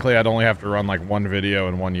 technically I'd only have to run like one video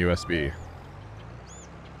and one USB.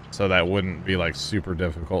 So that wouldn't be like super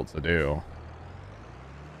difficult to do.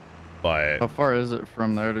 But how far is it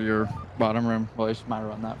from there to your bottom room? Well, you might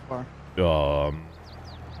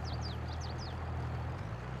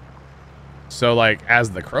So like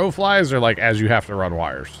as the crow flies, or like as you have to run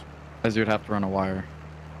wires? As you'd have to run a wire.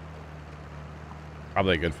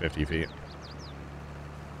 Probably a good 50 feet.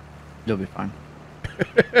 You'll be fine.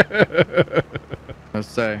 Let's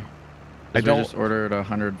say. I don't just ordered a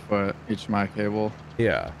 100-foot HDMI cable.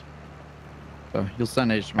 Yeah. So you'll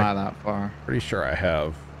send HDMI that far. Pretty sure I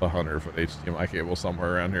have a 100-foot HDMI cable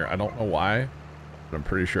somewhere around here. I don't know why, but I'm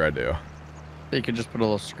pretty sure I do. You could just put a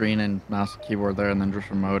little screen and mouse and keyboard there and then just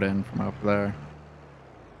remote in from up there.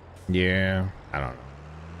 Yeah, I don't know.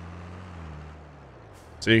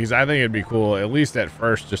 See, because I think it'd be cool, at least at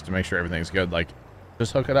first, just to make sure everything's good. Like,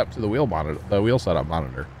 just hook it up to the wheel monitor, the wheel setup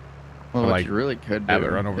monitor. Well, what like, you really could do have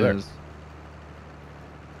it run over there.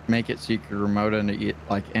 Make it so you could remote into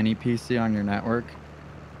like any PC on your network.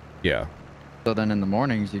 Yeah. So then in the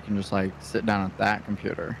mornings you can just like sit down at that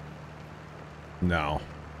computer. No.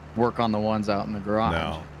 Work on the ones out in the garage.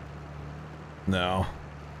 No. No.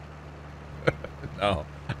 No.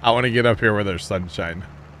 I want to get up here where there's sunshine.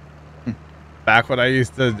 Back when I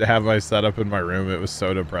used to have my setup in my room, it was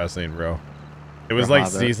so depressing, bro. It was like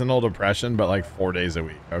seasonal depression, but like 4 days a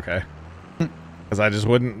week, okay? Because I just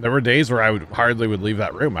wouldn't, there were days where I would hardly leave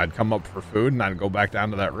that room. I'd come up for food and I'd go back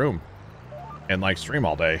down to that room and like stream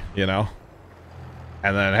all day, you know?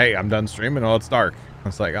 And then, hey, I'm done streaming. Oh, it's dark.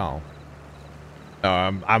 It's like, oh. No,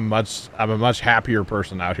 I'm a much happier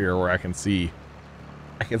person out here where I can see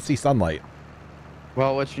sunlight.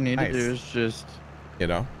 Well, what you need to do is just, you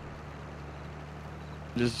know,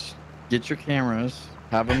 just get your cameras,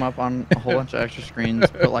 have them up on a whole bunch of extra screens,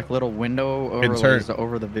 put like little window overlays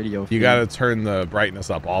over the video feed. You got to turn the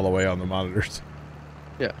brightness up all the way on the monitors.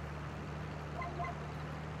 Yeah.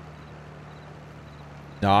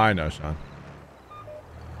 No, I know, Sean.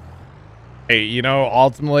 Hey, you know,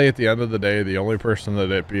 ultimately at the end of the day, the only person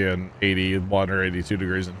that it being 81 or 82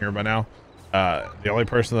 degrees in here by now, the only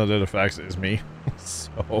person that it affects is me.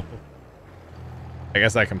 So I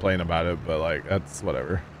guess I complain about it, but like, that's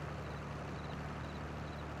whatever.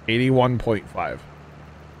 81.5.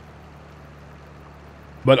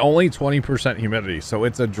 But only 20% humidity, so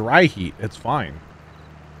it's a dry heat. It's fine.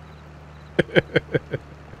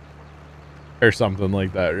 Or something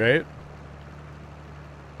like that, right?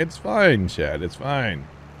 It's fine, Chad. It's fine.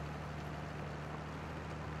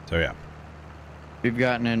 So, yeah. We've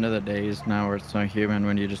gotten into the days now where it's so human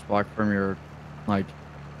when you just walk from your, like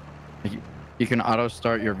you can auto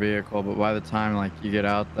start your vehicle, but by the time like you get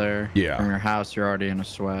out there from your house, you're already in a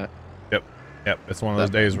sweat. Yep. It's one of those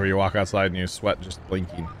days where you walk outside and you sweat just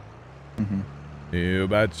blinking. You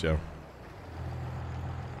betcha.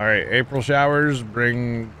 All right, April showers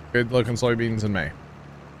bring good looking soybeans in May.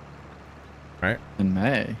 Right? In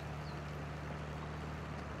May?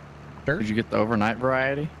 Sure. Did you get the overnight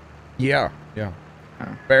variety? Yeah.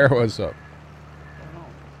 Bear, what's up?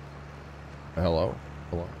 I don't know.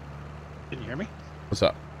 Hello. Can you hear me? What's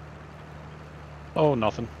up? Oh,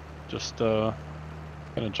 nothing. Just gonna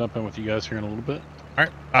jump in with you guys here in a little bit. All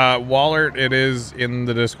right. Wallert, it is in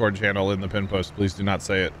the Discord channel in the pin post. Please do not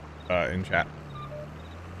say it in chat.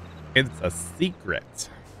 It's a secret.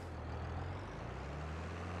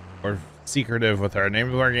 We're secretive with our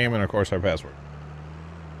name of our game and, of course, our password.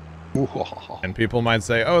 And people might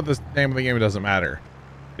say, oh, the name of the game doesn't matter.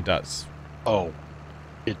 It does. Oh,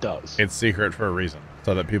 it does. It's secret for a reason,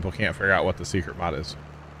 so that people can't figure out what the secret mod is.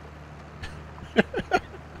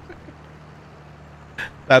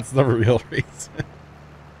 That's the real reason.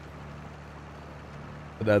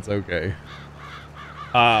 But that's okay.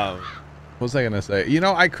 What was I gonna say? You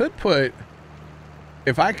know, I could put,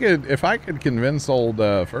 if I could convince old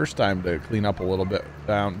First Time to clean up a little bit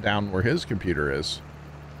down where his computer is,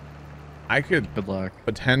 I could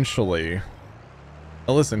potentially.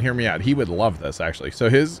 Now listen, hear me out. He would love this actually. So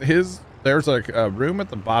there's like a room at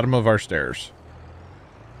the bottom of our stairs,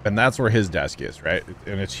 and that's where his desk is, right?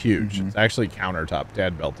 And it's huge. It's actually countertop.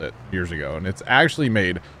 Dad built it years ago, and it's actually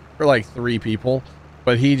made for like 3 people,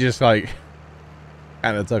 but he just like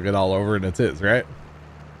kind of took it all over, and it's his, right?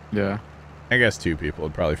 Yeah. I guess 2 people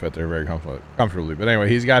would probably fit there very comfortably. But anyway,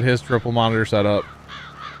 he's got his triple monitor set up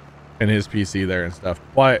and his PC there and stuff.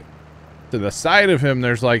 But to the side of him,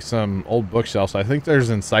 there's like some old bookshelves. I think there's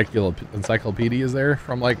encyclopedias there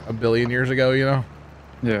from like a billion years ago, you know?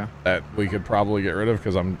 Yeah. That we could probably get rid of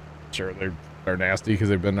because I'm sure they're nasty because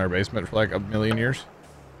they've been in our basement for like a million years.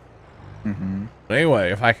 But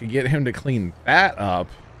anyway, if I could get him to clean that up,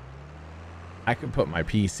 I could put my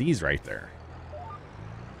PCs right there.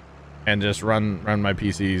 And just run my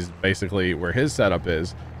PCs basically where his setup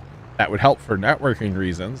is. That would help for networking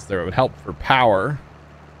reasons. That would help for power.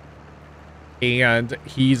 And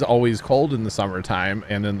he's always cold in the summertime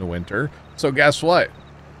and in the winter. So guess what?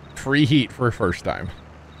 Free heat for first time.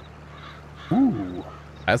 Ooh.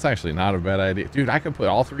 That's actually not a bad idea. Dude, I could put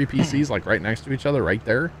all 3 PCs like right next to each other right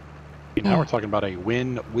there. Now we're talking about a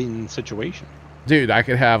win-win situation. Dude, I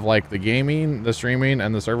could have like the gaming, the streaming,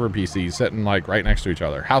 and the server PC sitting like right next to each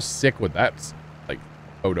other. How sick would that like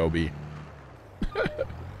photo be?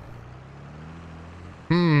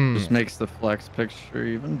 Just makes the flex picture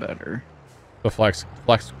even better. The flex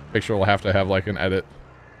picture will have to have like an edit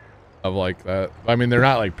of like that. I mean, they're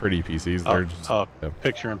not like pretty PCs. They're just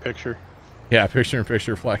picture in picture. Yeah, picture in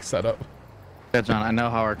picture flex setup. Yeah, John, I know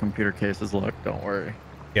how our computer cases look. Don't worry.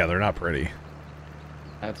 Yeah, they're not pretty.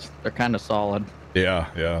 They're kind of solid. Yeah,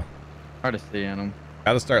 yeah. Hard to see in them.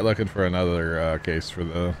 Got to start looking for another case for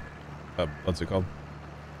the what's it called?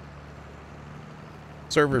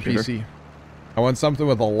 Server Computer. PC. I want something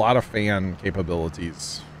with a lot of fan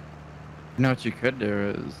capabilities. You know what you could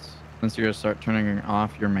do is, since you're gonna start turning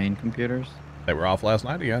off your main computers. They were off last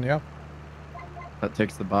night again, yeah. That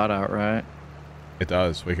takes the bot out, right? It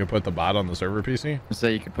does. We could put the bot on the server PC.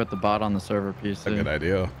 Say you could put the bot on the server PC. That's a good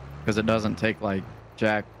idea. Because it doesn't take like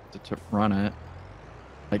jack to run it.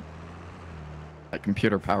 Like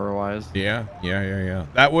computer power wise. Yeah.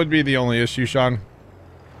 That would be the only issue, Sean.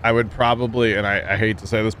 I would probably, and I hate to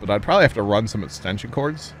say this, but I'd probably have to run some extension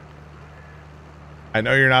cords. I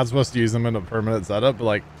know you're not supposed to use them in a permanent setup, but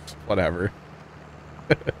like, whatever.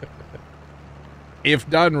 If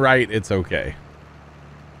done right, it's okay.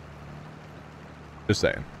 Just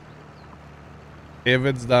saying. If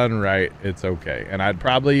it's done right, it's okay. And I'd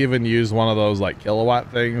probably even use one of those like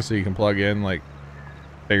kilowatt things so you can plug in, like,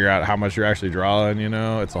 figure out how much you're actually drawing, you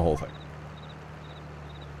know? It's a whole thing.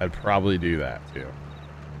 I'd probably do that too.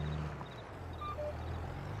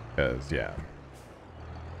 Because, yeah.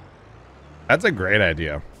 That's a great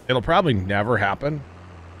idea. It'll probably never happen.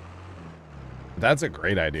 That's a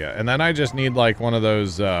great idea. And then I just need like one of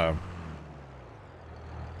those, I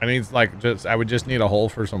would just need a hole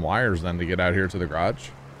for some wires then to get out here to the garage.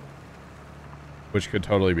 Which could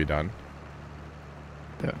totally be done.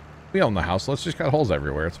 Yeah. We own the house. Let's just cut holes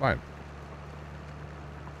everywhere. It's fine.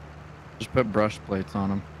 Just put brush plates on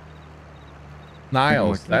them.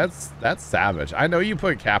 Niles, that's savage. I know you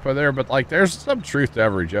put Kappa there, but like there's some truth to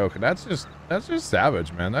every joke, and that's just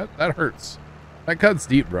savage, man. That hurts. That cuts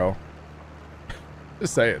deep, bro.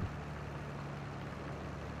 Just saying.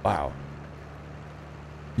 Wow.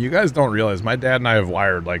 You guys don't realize my dad and I have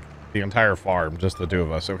wired like the entire farm, just the two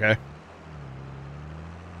of us, okay?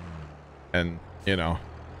 And you know,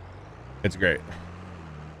 it's great.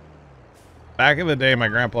 Back in the day, my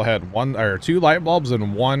grandpa had 2 light bulbs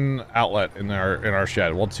and 1 outlet in our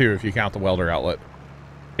shed. Well, 2 if you count the welder outlet.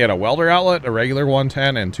 He had a welder outlet, a regular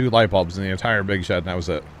 110, and 2 light bulbs in the entire big shed, and that was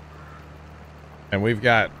it. And we've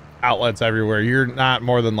got outlets everywhere. You're not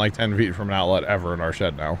more than like 10 feet from an outlet ever in our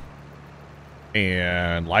shed now.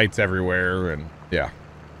 And lights everywhere, and yeah.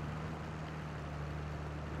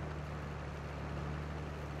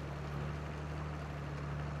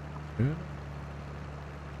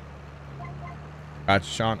 Gotcha,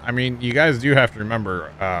 Sean. I mean, you guys do have to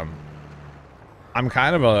remember, I'm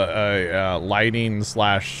kind of a lighting /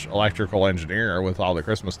 electrical engineer with all the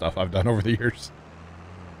Christmas stuff I've done over the years.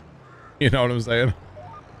 You know what I'm saying?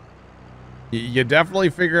 You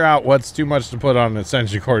definitely figure out what's too much to put on an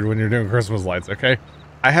extension cord when you're doing Christmas lights, okay?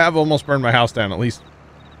 I have almost burned my house down at least,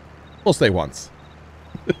 we'll say once.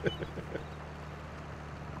 At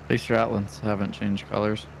least your outlets haven't changed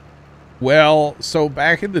colors. Well, so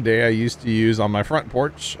back in the day, I used to use on my front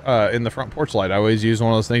porch, in the front porch light, I always used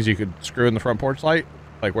one of those things you could screw in the front porch light,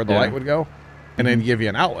 like where the light would go, and then give you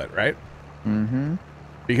an outlet, right? Mm-hmm.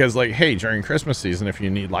 Because like, hey, during Christmas season, if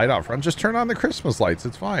you need light out front, just turn on the Christmas lights.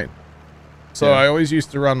 It's fine. So I always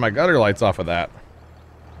used to run my gutter lights off of that.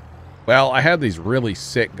 Well, I had these really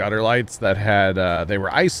sick gutter lights that had, they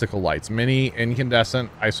were icicle lights, mini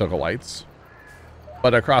incandescent icicle lights.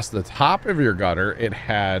 But across the top of your gutter, it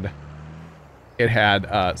had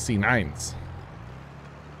C9s,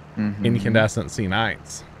 incandescent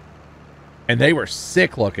C9s, and they were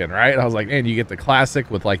sick looking, right? I was like, man, you get the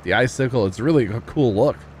classic with like the icicle. It's really a cool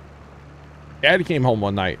look. Dad came home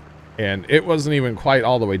one night and it wasn't even quite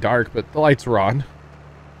all the way dark, but the lights were on,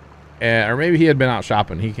 and or maybe he had been out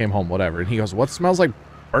shopping. He came home, whatever, and he goes, what smells like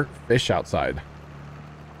burnt fish outside?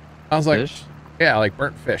 I was like, yeah, like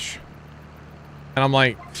burnt fish. And I'm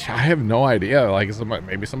like, I have no idea. Like,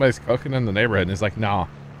 maybe somebody's cooking in the neighborhood. And he's like, no,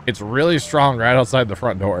 it's really strong right outside the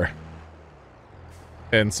front door.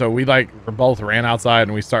 And so we both ran outside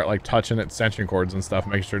and we start like touching extension cords and stuff,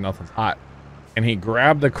 making sure nothing's hot. And he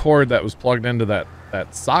grabbed the cord that was plugged into that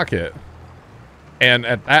socket. And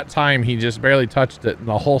at that time, he just barely touched it and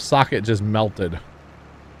the whole socket just melted.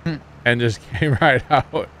 and just came right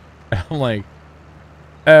out. And I'm like,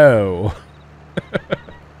 oh.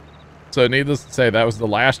 So needless to say, that was the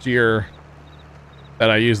last year that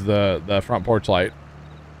I used the front porch light.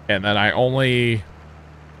 And then I only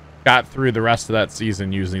got through the rest of that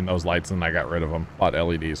season using those lights, and I got rid of them. Bought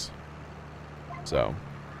LEDs. So.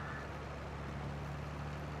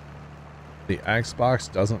 The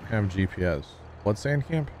Xbox doesn't have GPS. What's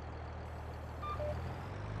Sandcamp?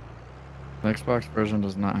 The Xbox version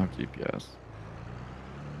does not have GPS.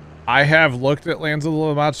 I have looked at Lands of the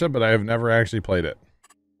Lamacha, but I have never actually played it.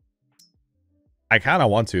 I kind of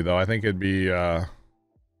want to, though. I think it'd be, Oh,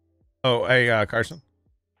 hey, Carson.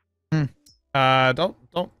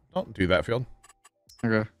 Don't do that field.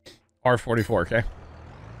 Okay. R44, okay?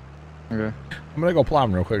 Okay. I'm gonna go plow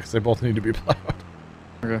them real quick, because they both need to be plowed.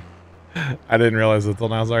 Okay. I didn't realize it till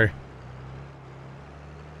now, sorry.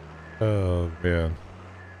 Oh, man.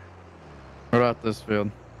 What about this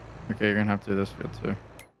field? Okay, you're gonna have to do this field, too.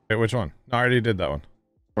 Wait, which one? No, I already did that one.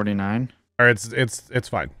 49? Or it's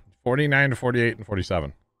fine. 49 to 48 and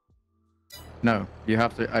 47. No, you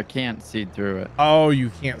have to. I can't seed through it. Oh,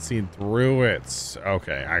 you can't see through it.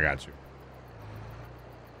 Okay, I got you.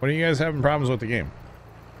 What are you guys having problems with the game?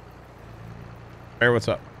 Bear, what's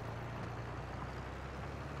up?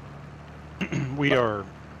 We're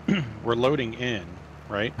loading in,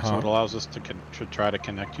 right? So it allows us to try to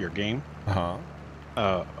connect to your game.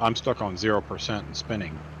 I'm stuck on 0% and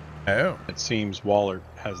spinning. Oh. It seems Waller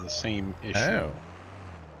has the same issue. Oh.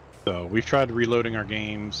 So we've tried reloading our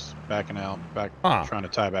games, backing out, trying to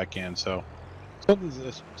tie back in. So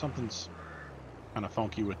something's kind of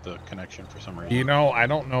funky with the connection for some reason. You know, I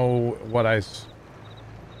don't know what I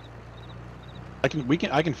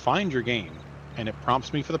can find your game, and it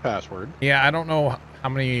prompts me for the password. Yeah, I don't know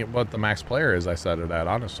what the max player is I set it at,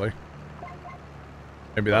 honestly.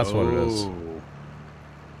 Maybe that's what it is.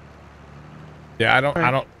 Yeah, I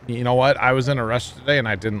don't, you know what? I was in a rush today and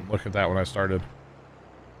I didn't look at that when I started.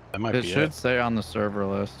 That might be it. It should say on the server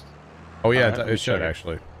list. Oh yeah, it should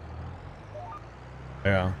actually.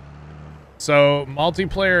 Yeah. So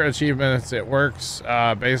multiplayer achievements, it works.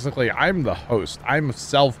 Basically, I'm the host. I'm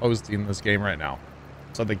self-hosting this game right now.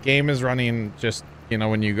 So the game is running just, you know,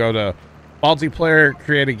 when you go to multiplayer,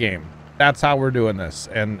 create a game. That's how we're doing this.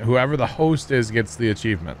 And whoever the host is gets the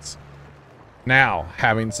achievements. Now,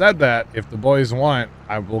 having said that, if the boys want,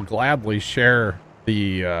 I will gladly share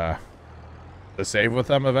the save with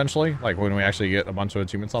them eventually. Like when we actually get a bunch of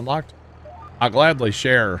achievements unlocked, I'll gladly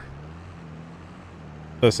share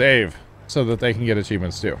the save so that they can get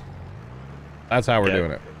achievements too. That's how we're doing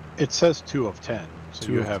it. It says 2 of 10. So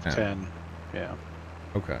 2 you of have 10. 10. Yeah.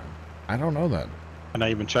 Okay. I don't know that. And I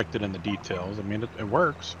even checked it in the details. I mean, it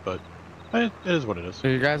works, but it is what it is. Are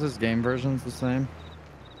you guys' game versions the same?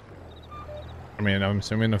 I mean, I'm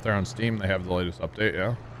assuming if they're on Steam, they have the latest update,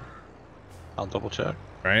 yeah? I'll double check.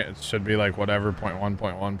 Right? It should be like whatever, 0.1,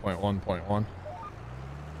 0.1, 0.1, 0.1.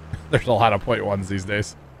 There's a lot of 0.1s these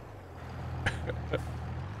days.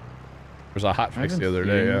 There's a hot fix the other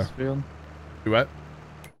day, yeah. Do what?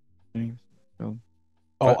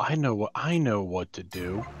 Oh, I know what to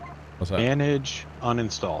do. What's that? Manage,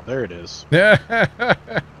 uninstall. There it is.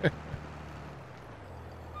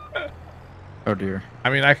 Oh dear.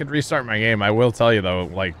 I mean, I could restart my game. I will tell you though,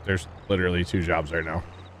 like, there's literally 2 jobs right now.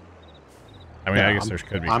 I mean, I guess there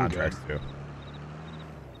could be contracts too.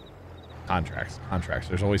 Contracts.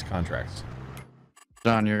 There's always contracts.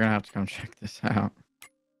 John, you're gonna have to come check this out.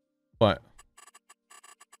 What?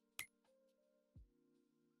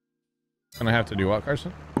 Gonna have to do what,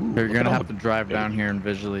 Carson? You're gonna have to drive down here and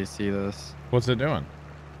visually see this. What's it doing?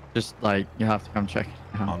 Just like you have to come check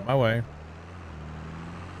it out. On my way.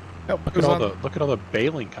 Look at all the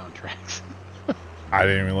bailing contracts. I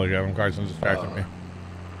didn't even look at them. Carson distracted me.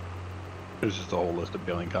 There's just a whole list of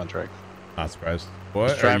bailing contracts. Not surprised. What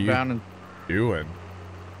just are you down and doing?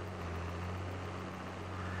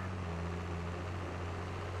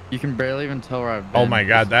 you can barely even tell where I've been. Oh my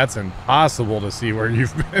god, that's impossible to see where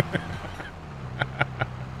you've been.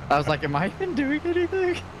 I was like, am I even doing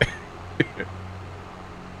anything?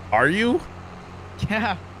 Are you?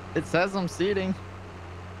 Yeah, it says I'm seeding.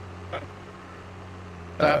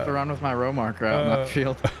 So I have to run with my row marker out in that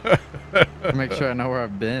field to make sure I know where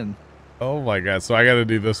I've been. Oh my god, so I gotta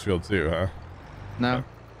do this field too, huh? No.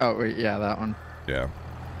 Oh wait, yeah, that one. Yeah.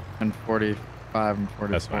 And 45 and 44.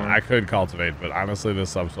 That's fine. I could cultivate, but honestly,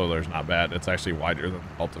 this subsoiler is not bad. It's actually wider than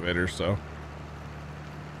the cultivator, so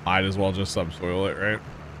might as well just subsoil it, right?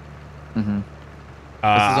 Mm-hmm.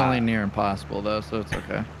 This is only near impossible though, so it's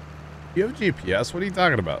okay. You have GPS? What are you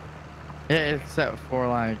talking about? Yeah, except for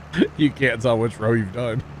like You can't tell which row you've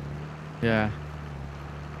done. yeah.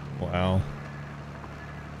 Well,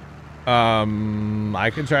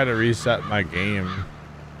 I could try to reset my game.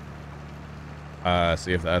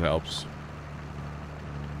 See if that helps.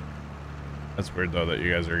 That's weird though that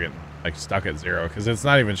you guys are getting like stuck at 0 because it's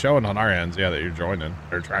not even showing on our ends. Yeah, that you're joining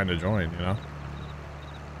or trying to join. You know,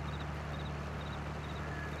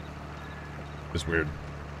 it's weird.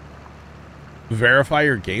 Verify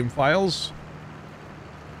your game files.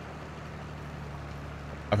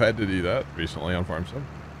 I've had to do that recently on Farm Sim.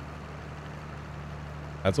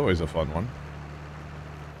 That's always a fun one.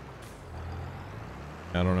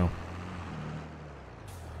 I don't know.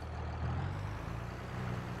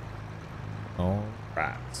 Oh,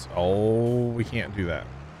 rats. Oh, we can't do that.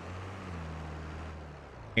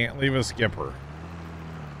 Can't leave a skipper.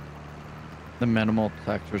 The minimal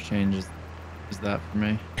texture changes is that for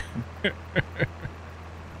me.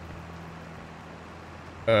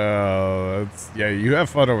 Yeah, you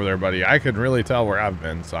have fun over there, buddy. I can really tell where I've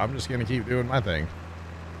been, so I'm just gonna keep doing my thing.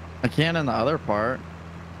 I can in the other part.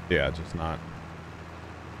 Yeah, just not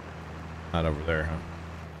over there, huh?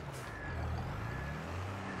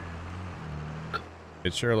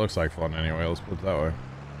 It sure looks like fun anyway, let's put it that way.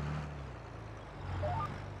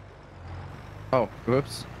 Oh,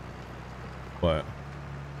 whoops. What?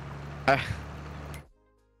 I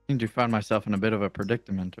seem to find myself in a bit of a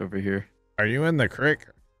predicament over here. Are you in the creek?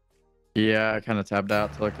 Yeah, I kind of tabbed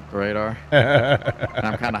out to look at the radar. And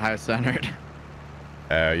I'm kind of high centered.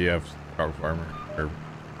 You have strong farmer, or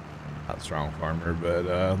not strong farmer, but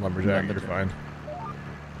lumberjack, you're fine.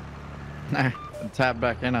 I tabbed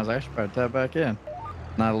back in. I was like, I should probably tab back in.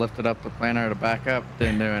 And I lifted up the planner to back up.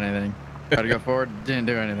 Didn't do anything. Tried to go forward. Didn't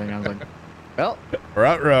do anything. I was like, well.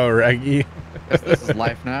 Ruh-roh, Reggie. Guess this is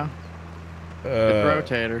life now. Good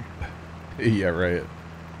rotator. Yeah, right.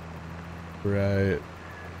 Right.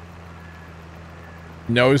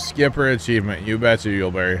 No skipper achievement. You betcha,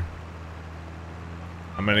 Yuleberry.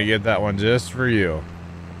 I'm gonna get that one just for you.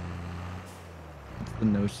 It's the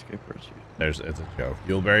no skipper achievement. It's a joke.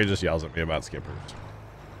 Yuleberry just yells at me about skippers.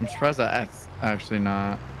 I'm surprised that's actually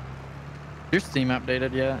not. Your Steam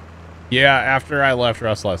updated yet? Yeah, after I left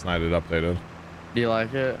Rust last night, it updated. Do you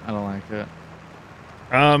like it? I don't like it.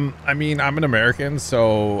 I mean, I'm an American,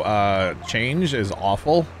 so change is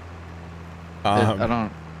awful. I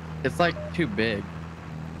don't. It's like too big.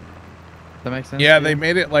 That makes sense. Yeah, they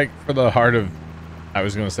made it like for the hard of. I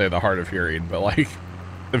was gonna say the hard of hearing, but like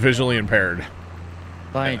the visually impaired.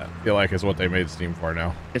 Like, I feel like is what they made Steam for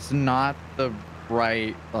now. It's not the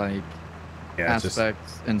right like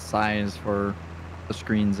aspects and size for the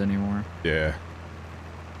screens anymore. Yeah.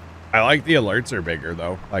 I like the alerts are bigger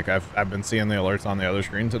though. Like I've been seeing the alerts on the other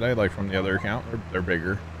screen today, like from the other account. They're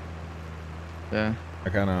bigger. Yeah. I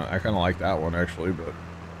kind of like that one actually, but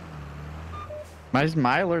my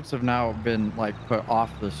alerts have now been like put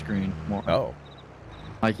off the screen more. Oh.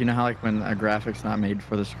 Like, you know how like when a graphic's not made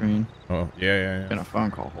for the screen? Oh, yeah. Been a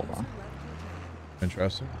phone call. Hold on.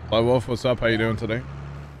 Interesting. Hello, Wolf. What's up? How you doing today?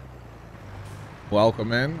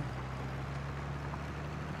 Welcome in.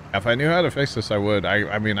 If I knew how to fix this, I would.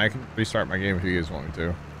 I mean, I can restart my game if you guys want me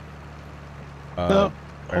to. No,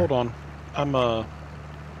 hold on. I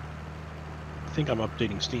think I'm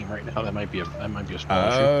updating Steam right now. That might be a small issue.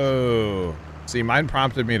 Oh. See, mine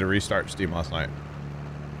prompted me to restart Steam last night.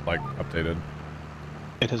 Like, updated.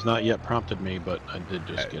 It has not yet prompted me, but I did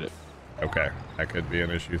just get it. Okay. That could be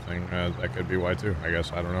an issue thing. That could be why, too. I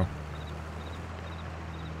guess. I don't know.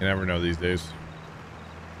 You never know these days.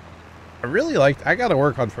 I got to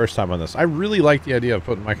work on first time on this. I really like the idea of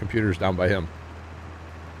putting my computers down by him.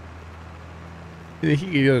 He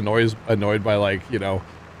can get annoyed by, like, you know,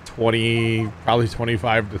 20, probably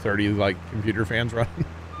 25 to 30, like, computer fans running.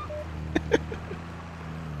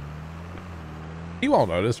 He won't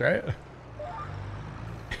notice, right?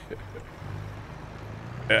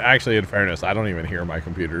 Actually, in fairness, I don't even hear my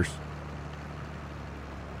computers.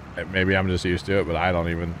 Maybe I'm just used to it, but I don't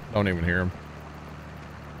even hear them.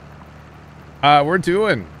 We're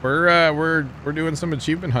doing some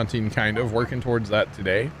achievement hunting, kind of working towards that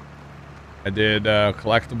today. I did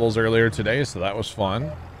collectibles earlier today, so that was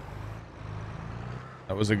fun.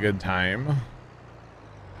 That was a good time,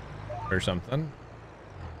 or something.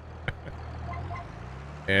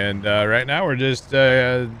 And right now we're just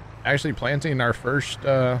actually planting our first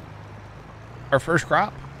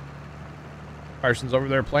crop. Carson's over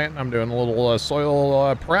there planting. I'm doing a little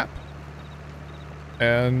soil prep.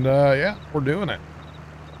 And yeah, we're doing it.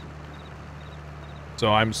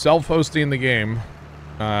 So I'm self-hosting the game.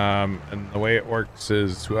 And the way it works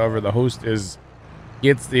is whoever the host is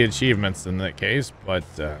gets the achievements in that case. But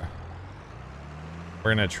we're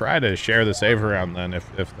going to try to share the save around then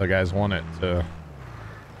if the guys want it to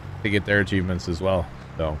to get their achievements as well.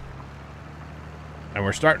 So, and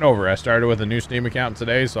we're starting over. I started with a new Steam account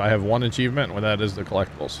today, so I have one achievement, and that is the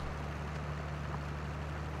collectibles,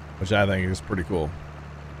 which I think is pretty cool.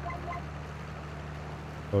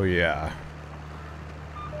 Oh yeah,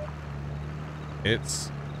 it's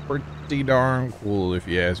pretty darn cool if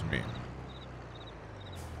you ask me.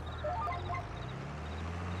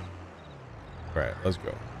 All right, let's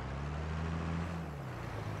go.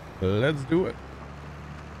 Let's do it.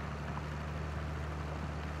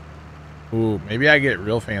 Ooh, maybe I get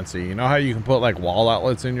real fancy. You know how you can put like wall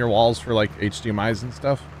outlets in your walls for like HDMIs and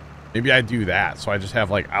stuff? Maybe I do that, so I just have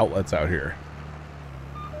like outlets out here.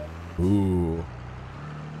 Ooh.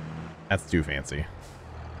 That's too fancy.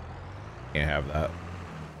 Can't have that.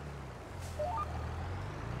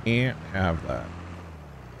 Can't have that.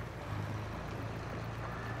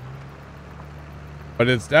 But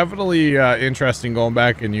it's definitely interesting going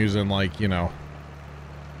back and using like, you know,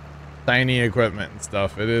 tiny equipment and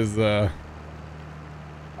stuff. It is a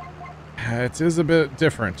bit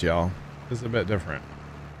different, y'all. It's a bit different.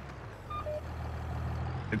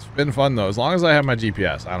 It's been fun though. As long as I have my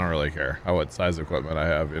GPS, I don't really care what size equipment I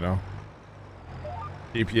have, you know.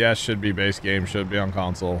 GPS should be base game, should be on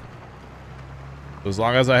console. So as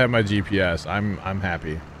long as I have my GPS, I'm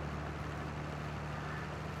happy.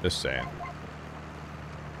 Just saying.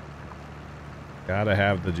 Gotta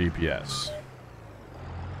have the GPS.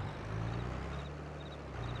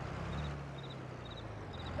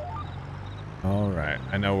 All right.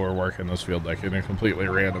 I know we're working this field deck in a completely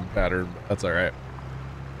random pattern, but that's all right.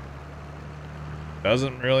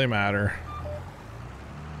 Doesn't really matter.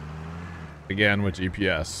 Again, with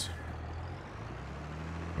GPS.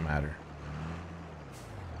 Doesn't matter.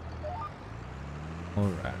 All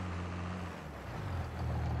right.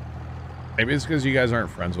 Maybe it's because you guys aren't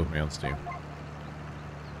friends with me on Steam.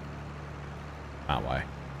 Not why.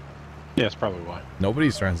 Yeah, that's probably why.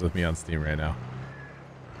 Nobody's friends with me on Steam right now.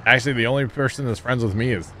 Actually, the only person that's friends with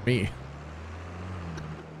me is me.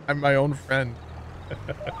 I'm my own friend.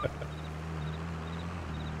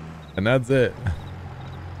 And that's it.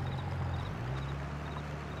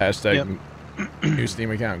 Hashtag new Steam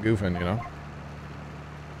account goofing, you know?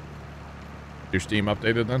 Your Steam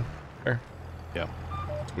updated then? There? Yeah.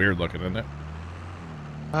 It's weird looking, isn't it?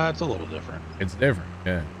 It's a little different. It's different.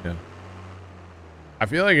 Yeah, yeah. I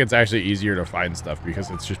feel like it's actually easier to find stuff because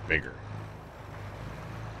it's just bigger.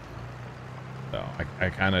 So I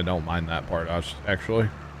kind of don't mind that part, actually.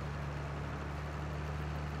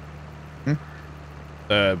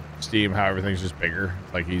 The Steam, how everything's just bigger.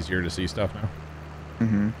 It's like easier to see stuff now.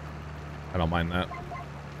 Mm-hmm. I don't mind that.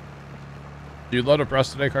 Do you load up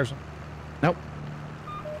Rust today, Carson? Nope.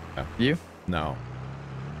 No. You? No.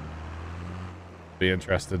 Be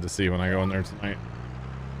interested to see when I go in there tonight.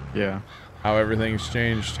 Yeah. How everything's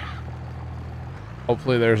changed.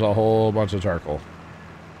 Hopefully there's a whole bunch of charcoal.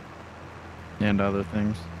 And other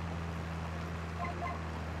things.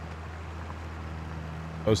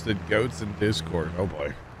 Posted goats in Discord. Oh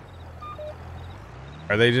boy.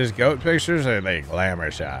 Are they just goat pictures or are they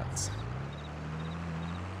glamour shots?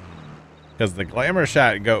 Because the glamour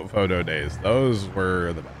shot goat photo days, those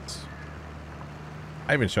were the best.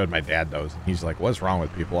 I even showed my dad those. And he's like, what's wrong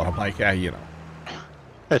with people? And I'm like, yeah, you know.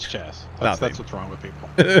 That's Chaz. That's what's wrong with people.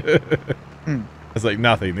 It's like,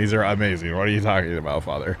 nothing. These are amazing. What are you talking about,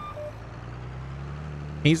 Father?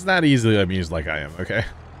 He's not easily amused like I am, okay?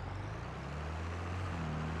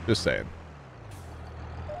 Just saying.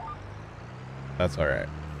 That's all right.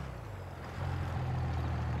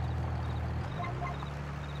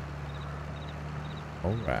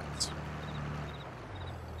 All right.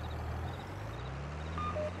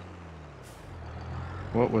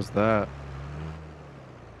 What was that?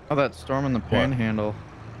 Oh, that storm in the panhandle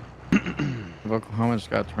of Oklahoma just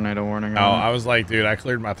got a tornado warning. Oh, I was like, dude, I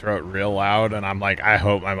cleared my throat real loud, and I'm like, I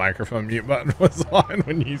hope my microphone mute button was on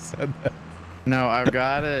when you said that. No, I've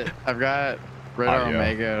got it. I've got Radar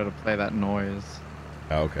Omega to play that noise.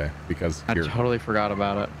 Oh, okay, because I totally forgot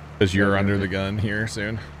about it. Because you're under the gun here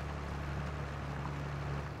soon.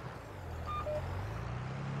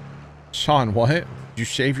 Sean, what? Did you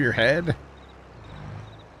shave your head?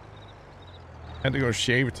 Had to go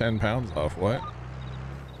shave 10 pounds off. What?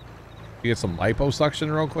 You get some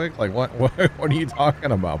liposuction real quick? Like what? What are you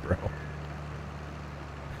talking about, bro?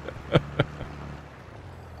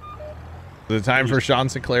 The time for Sean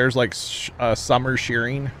Sinclair's like summer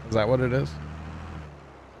shearing? Is that what it is?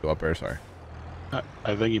 Go up there, sorry.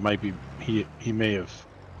 I think he might be. He may have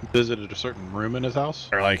visited a certain room in his house.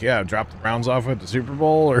 Or like, yeah, drop the Browns off at the Super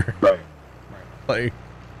Bowl, or like,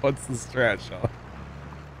 what's the stretch, Sean?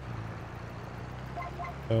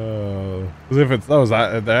 Because if it's those,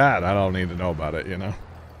 that I don't need to know about it, you know?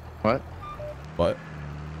 What? What?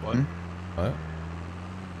 What? What? All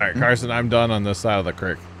right, Carson, I'm done on this side of the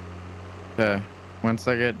creek. Okay. Once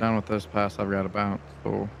I get done with this pass, I've got to bounce.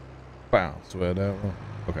 So. Bounce with it.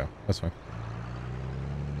 Okay, that's fine.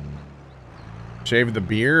 Shave the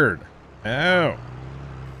beard. Oh.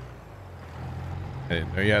 I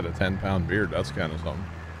didn't know you had a 10-pound beard. That's kind of something.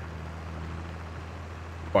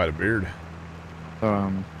 Quite a beard.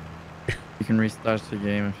 So, you can restart the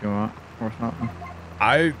game if you want or something.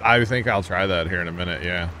 I think I'll try that here in a minute,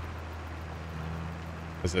 yeah.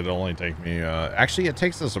 Because it'll only take me, actually it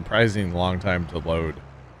takes a surprising long time to load.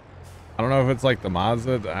 I don't know if it's like the mods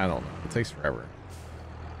that, I don't know. It takes forever.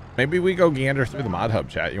 Maybe we go gander through the mod hub,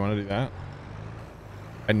 chat. You want to do that?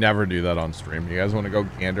 I never do that on stream. You guys want to go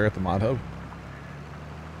gander at the mod hub?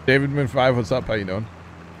 David Min 5, what's up? How you doing?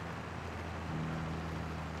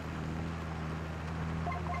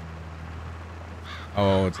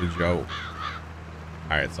 Oh, it's a joke.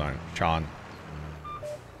 All right, son. Sean.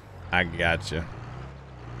 I gotcha.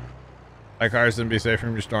 Hi, Carson. Be safe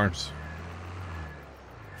from your storms.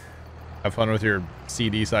 Have fun with your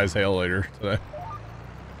CD-size hail later today.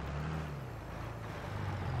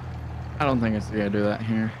 I don't think it's gonna do that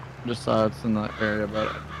here. Just saw it's in that area,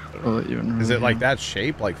 but is it like that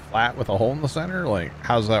shape, like flat with a hole in the center? Like,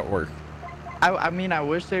 how's that work? I mean, I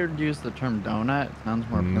wish they would use the term donut. It sounds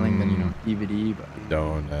more appealing than, you know, DVD. But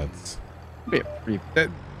donuts.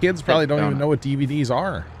 Kids probably don't even know what DVDs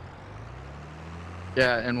are.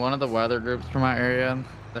 Yeah, in one of the weather groups from my area,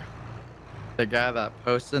 the guy that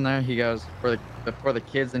posts in there, he goes, for the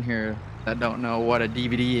kids in here that don't know what a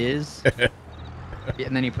DVD is,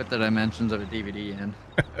 and then he put the dimensions of a DVD in.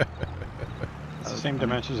 It's the same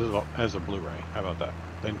dimensions as a Blu-ray. How about that?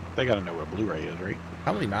 They got to know what a Blu-ray is, right?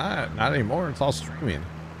 Probably not. Not anymore. It's all streaming.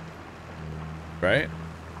 Right?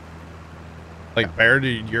 Like, Bear, do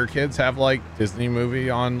your kids have, like, Disney movie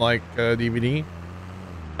on, like, DVD?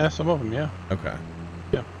 Yeah, some of them, yeah. Okay.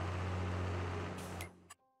 Yeah.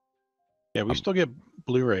 Yeah, we still get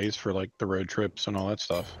Blu-rays for, like, the road trips and all that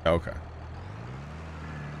stuff. Okay.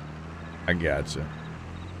 I gotcha.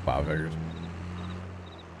 5 figures.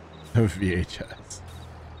 VHS.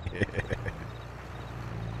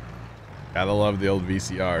 Gotta love the old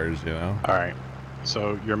VCRs, you know? Alright.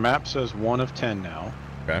 So, your map says 1 of 10 now.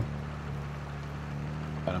 Okay.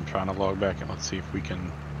 And I'm trying to log back and let's see if we can...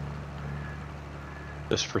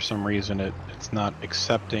 Just for some reason, it's not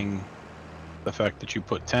accepting the fact that you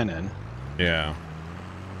put 10 in. Yeah.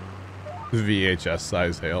 VHS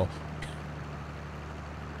size hail.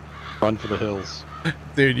 Run for the hills.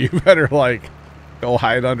 Dude, you better, like, go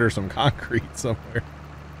hide under some concrete somewhere.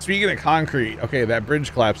 Speaking of concrete, okay, that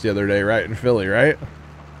bridge collapsed the other day, right, in Philly, right?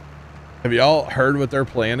 Have y'all heard what their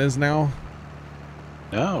plan is now?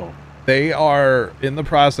 No. They are in the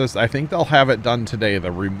process. I think they'll have it done today.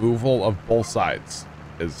 The removal of both sides,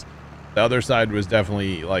 because the other side was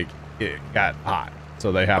definitely, like, it got hot,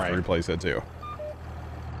 so they have to replace it too.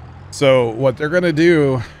 So what they're going to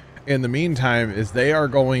do in the meantime is they are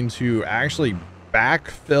going to actually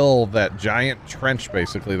backfill that giant trench,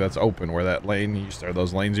 basically, that's open where that lane used to, or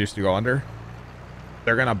those lanes used to go under.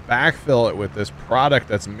 They're going to backfill it with this product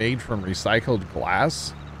that's made from recycled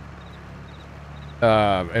glass.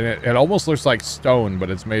 And it almost looks like stone,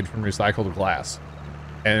 but it's made from recycled glass.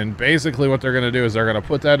 And basically what they're going to do is they're going to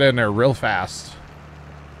put that in there real fast.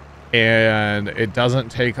 And it doesn't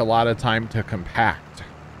take a lot of time to compact.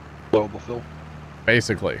 Global fill.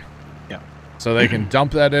 Basically. Yeah. So they can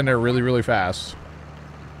dump that in there really, really fast.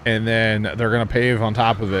 And then they're going to pave on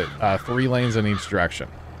top of it 3 lanes in each direction.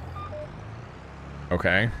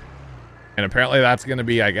 Okay. And apparently that's going to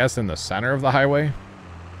be, I guess, in the center of the highway.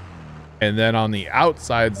 And then on the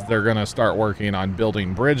outsides, they're going to start working on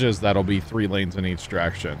building bridges that'll be 3 lanes in each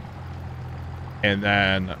direction. And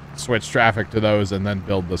then switch traffic to those and then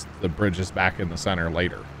build the bridges back in the center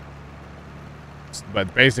later.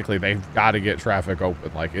 But basically, they've got to get traffic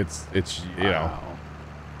open. Like, it's you know,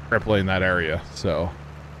 crippling that area. So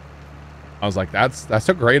I was like, that's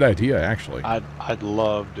a great idea, actually. I'd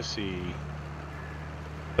love to see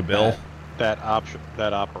the bill. That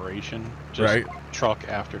operation, just truck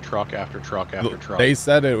after truck after truck after truck. They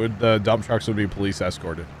said it would. The dump trucks would be police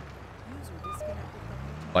escorted.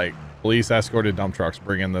 Like, police escorted dump trucks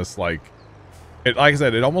bringing this, like I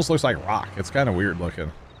said, it almost looks like rock. It's kind of weird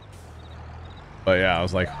looking. But yeah, I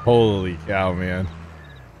was like, holy cow, man.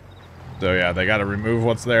 So yeah, they got to remove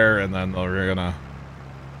what's there, and then they're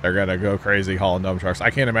gonna go crazy hauling dump trucks. I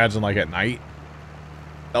can't imagine, like, at night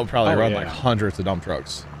they'll probably run like hundreds of dump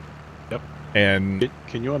trucks. Yep. And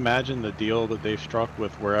can you imagine the deal that they've struck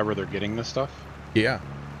with wherever they're getting this stuff? Yeah.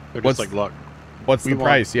 They're just like, look, what's the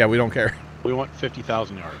price? Yeah, we don't care. We want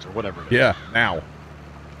 50,000 yards or whatever it is. Yeah, now.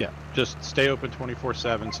 Yeah, just stay open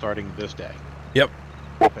 24/7 starting this day. Yep.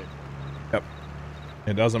 Okay. Yep.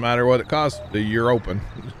 It doesn't matter what it costs. You're open.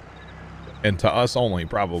 And to us only,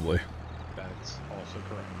 probably. That's also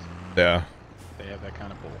correct. Yeah. They have that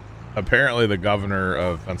kind of pull. Apparently the governor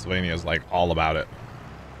of Pennsylvania is like all about it.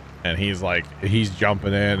 And he's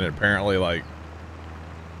jumping in, and apparently like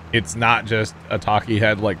it's not just a talkie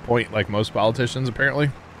head like point like most politicians apparently.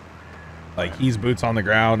 Like he's boots on the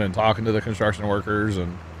ground and talking to the construction workers,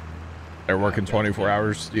 and they're working 24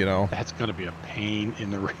 hours, you know. That's going to be a pain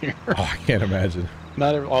in the rear. Oh, I can't imagine.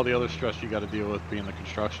 Not all the other stress you got to deal with being the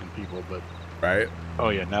construction people, but right. Oh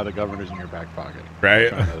yeah, now the governor's in your back pocket. Right.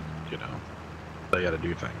 Trying to, you know, they got to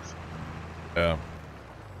do things. Yeah.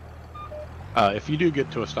 If you do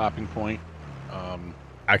get to a stopping point,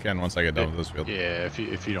 I can once I get done with this field. Yeah, if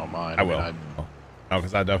you don't mind. I will. No,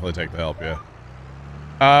 because I definitely take the help.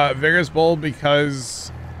 Yeah. Vigorous Bull,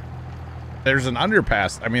 because there's an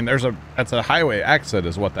underpass. I mean, that's a highway exit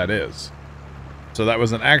is what that is. So that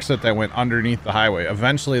was an exit that went underneath the highway.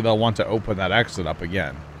 Eventually they'll want to open that exit up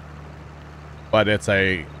again. But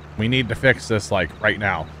we need to fix this like right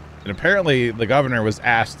now. And apparently the governor was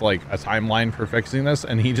asked like a timeline for fixing this,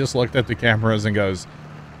 and he just looked at the cameras and goes,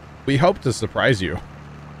 "We hope to surprise you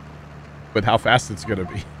with how fast it's going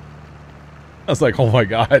to be." I was like, oh my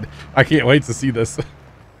God, I can't wait to see this.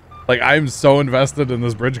 Like, I'm so invested in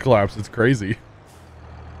this bridge collapse. It's crazy.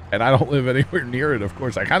 And I don't live anywhere near it, of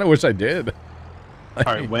course. I kind of wish I did. All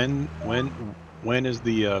right, when is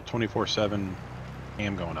the 24/7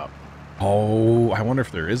 cam going up? Oh, I wonder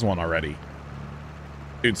if there is one already.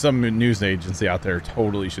 Dude, some news agency out there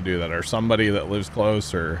totally should do that, or somebody that lives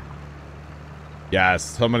close, or yeah,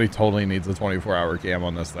 somebody totally needs a 24-hour cam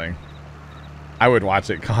on this thing. I would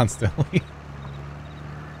watch it constantly.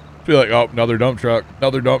 Be like, oh, another dump truck,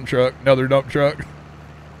 another dump truck, another dump truck.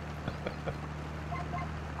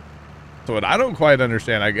 So what I don't quite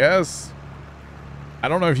understand, I guess, I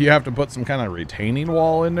don't know if you have to put some kind of retaining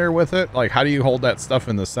wall in there with it. Like, how do you hold that stuff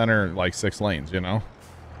in the center, like 6 lanes, you know?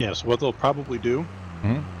 Yeah, so what they'll probably do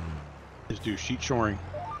is do sheet shoring.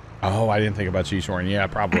 Oh, I didn't think about sheet shoring. Yeah,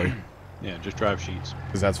 probably. Yeah, just drive sheets.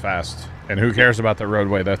 Because that's fast. And who cares about the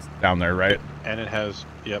roadway that's down there, right? And it has,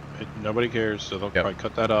 nobody cares, so they'll probably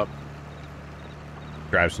cut that up.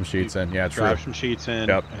 Drive some sheets in. Yeah, true. Drive some sheets in.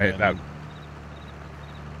 Yep, hey,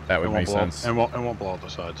 that would make sense. And won't blow out the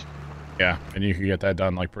sides. Yeah, and you can get that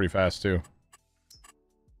done like pretty fast too.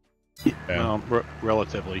 Yeah.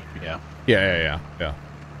 Relatively, yeah. Yeah.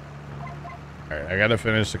 All right, I gotta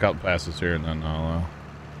finish a couple passes here, and then I'll.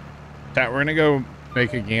 Chat, we're gonna go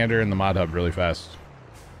make a gander in the mod hub really fast.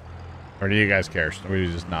 Or do you guys care? Or we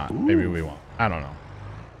just not? Ooh. Maybe we won't. I don't know.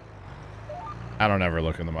 I don't ever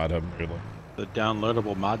look in the mod hub really. The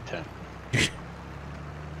downloadable mod tent.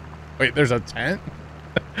 Wait, there's a tent?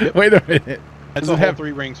 Yep. Wait a minute. Does it have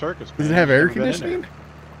 3-ring circus? Man. Does it have air conditioning?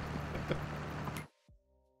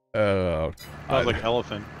 Oh, sounds like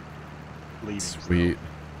elephant leaving. Sweet.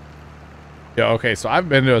 Yeah. Okay. So I've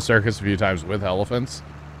been to a circus a few times with elephants.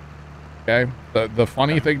 Okay. The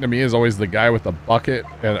funny thing to me is always the guy with the bucket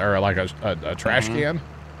or like a trash can.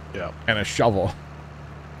 Yeah. And a shovel.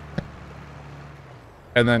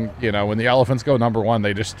 And then, you know, when the elephants go number 1,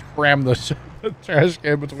 they just cram the trash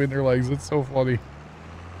can between their legs. It's so funny.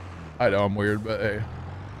 I know I'm weird, but hey.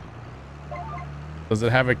 Does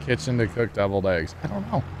it have a kitchen to cook deviled eggs? I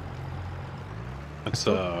don't know. That's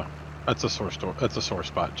a sore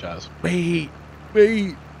spot, Chaz. Wait.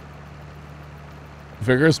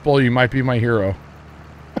 Vigorous Bull, you might be my hero.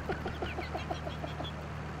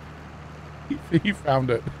 He found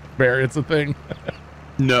it. Bear, it's a thing.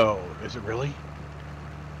 No, is it really?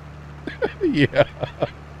 Yeah,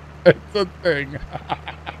 it's a thing.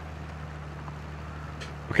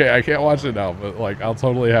 Okay, I can't watch it now, but like I'll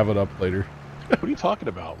totally have it up later. What are you talking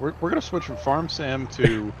about? We're gonna switch from Farm Sim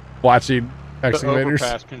to watching excavators.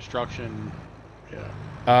 Overpass construction.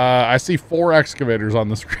 Yeah. I see 4 excavators on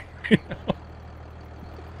the screen right now.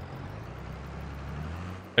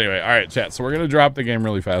 Anyway, all right, chat. So we're gonna drop the game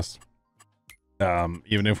really fast.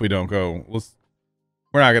 Even if we don't go,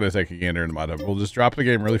 we're not gonna take a gander in the mod hub. We'll just drop the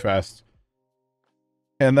game really fast.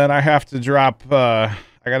 And then I have to drop, I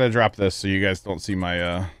gotta drop this so you guys don't see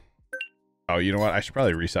my, oh, you know what? I should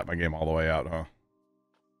probably reset my game all the way out, huh?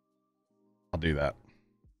 I'll do that.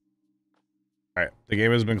 All right, the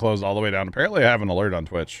game has been closed all the way down. Apparently I have an alert on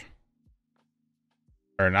Twitch.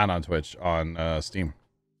 Or not on Twitch, on Steam.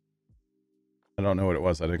 I don't know what it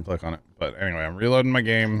was. I didn't click on it. But anyway, I'm reloading my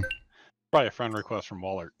game. Probably a friend request from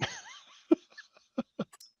Wallert.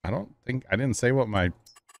 I didn't say what my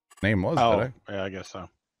Name was today. Yeah, I guess so.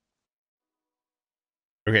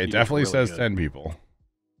 Okay, it definitely really says good. 10 people.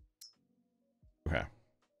 Okay.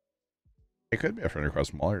 It could be a friend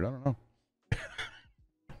request from Willard. I don't know.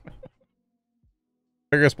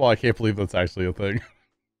 I guess, well, I can't believe that's actually a thing.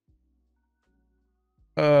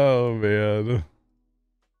 Oh, man.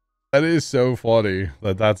 That is so funny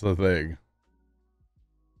that that's a thing.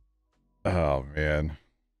 Oh, man.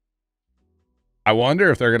 I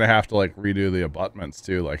wonder if they're going to have to, like, redo the abutments,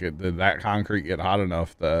 too. Like, did that concrete get hot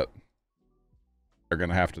enough that they're going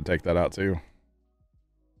to have to take that out, too?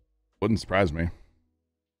 Wouldn't surprise me.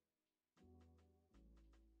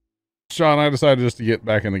 Sean, I decided just to get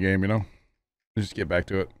back in the game, you know? Just get back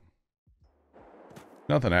to it.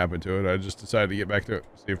 Nothing happened to it. I just decided to get back to it.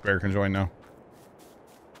 See if Bear can join now.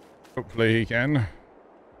 Hopefully he can.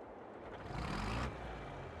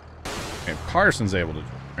 And Carson's able to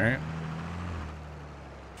join, right?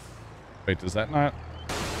 Wait, does that not?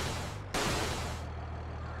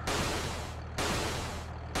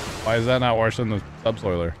 Why is that not worse than the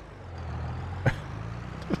subsoiler?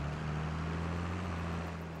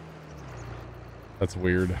 That's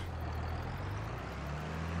weird.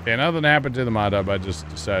 Okay, nothing happened to the mod hub. I just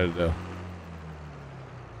decided to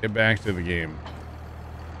get back to the game.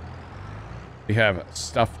 We have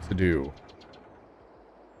stuff to do.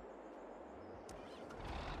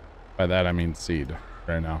 By that I mean seed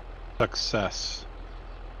right now. Success.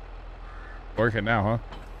 Working now, huh?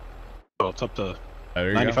 Oh, it's up to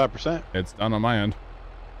 95%. It's done on my end.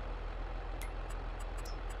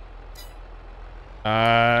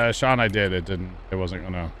 Sean, I did. It wasn't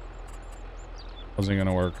gonna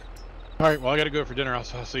work. All right, well, I gotta go for dinner. I'll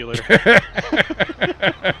see you later.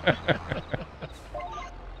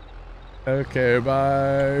 Okay,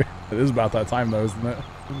 bye. It is about that time though, isn't it?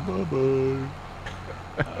 Bye-bye.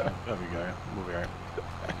 Love you, guy. We'll be all right.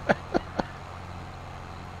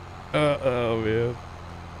 Oh, man.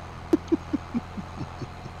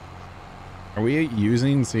 Are we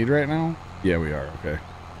using seed right now? Yeah, we are. Okay.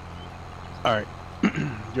 All right. Do you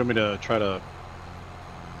want me to try to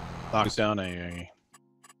knock down a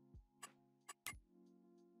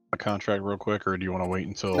contract real quick, or do you want to wait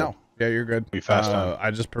until? No. Yeah, you're good. We fast time.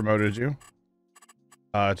 I just promoted you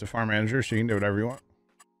to farm manager, so you can do whatever you want.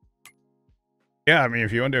 Yeah, I mean,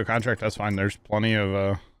 if you want to do a contract, that's fine. There's plenty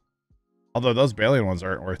of although those Balian ones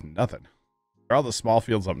aren't worth nothing. They're all the small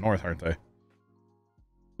fields up north, aren't they?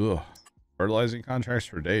 Ugh. Fertilizing contracts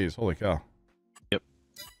for days. Holy cow. Yep.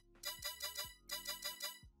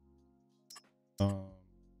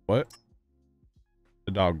 What?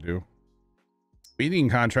 The dog do? Feeding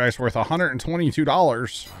contracts worth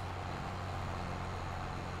 $122.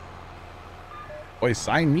 Boy,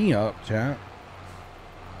 sign me up, chat.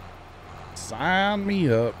 Sign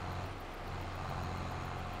me up.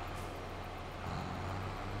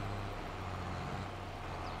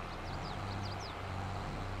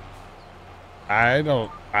 I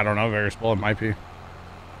don't know. Very small. It might be.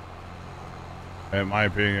 It might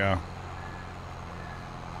be, yeah.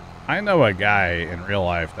 I know a guy in real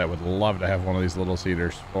life that would love to have one of these little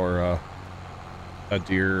cedars for a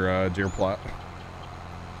deer plot.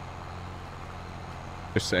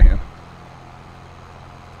 Just saying.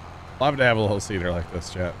 Love to have a little cedar like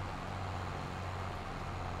this, chat.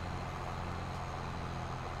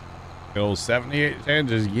 The old 7810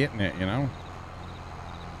 just getting it, you know?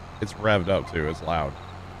 It's revved up too. It's loud.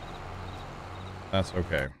 That's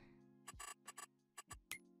okay.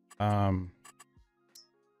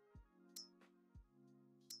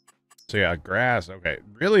 So yeah, grass. Okay.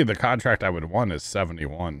 Really, the contract I would want is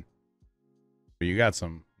 71. But you got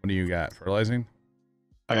some. What do you got? Fertilizing?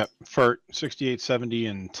 I got FERT 68, 70,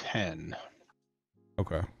 and 10.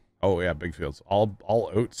 Okay. Oh yeah, big fields. All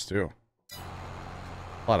oats too.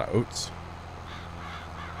 A lot of oats.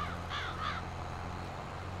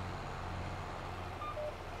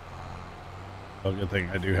 Oh, good thing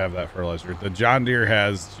I do have that fertilizer. The John Deere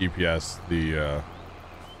has GPS. The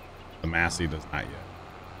Massey does not yet.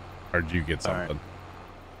 Or did you get something?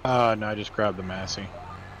 Right. No, I just grabbed the Massey.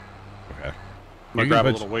 Okay. I'm gonna grab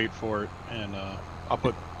a little weight for it, and I'll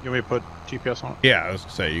put. You want me to put GPS on it? Yeah, I was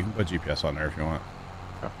gonna say you can put GPS on there if you want.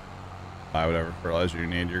 Okay. Buy whatever fertilizer you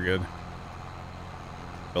need. You're good.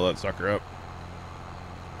 Fill that sucker up.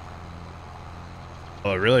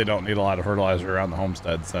 Well, I really don't need a lot of fertilizer around the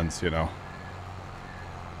homestead since, you know,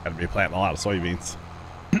 got to be planting a lot of soybeans.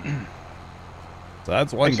 So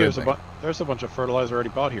that's one good thing. There's a bunch of fertilizer already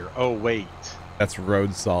bought here. Oh, wait. That's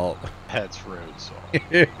road salt. That's road salt.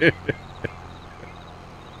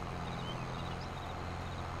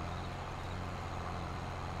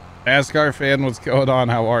 NASCAR fan, what's going on?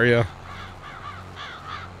 How are you?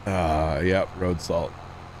 Yep, road salt.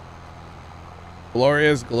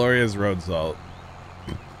 Glorious, glorious road salt.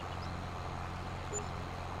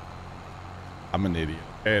 I'm an idiot.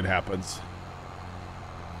 It happens.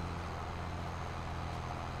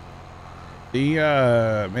 The,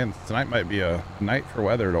 man, tonight might be a night for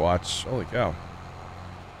weather to watch. Holy cow.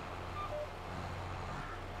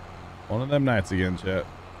 One of them nights again, chat.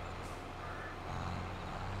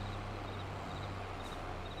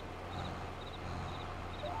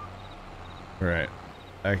 All right.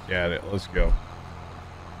 Back at it. Let's go.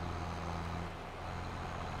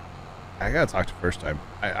 I gotta talk to first time.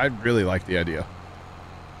 I really like the idea.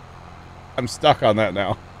 I'm stuck on that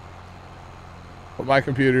now. But my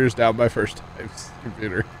computer is down my first time's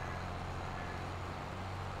computer.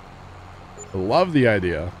 I love the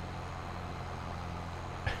idea.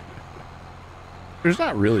 There's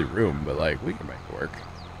not really room, but like we can make it work.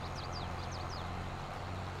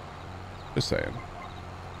 Just saying.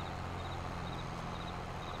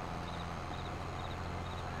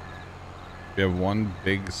 If you have one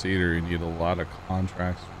big seater, you need a lot of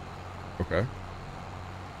contracts. Okay.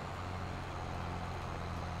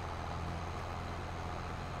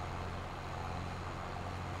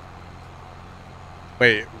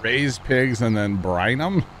 Wait, raise pigs and then brine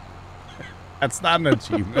them? That's not an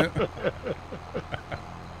achievement.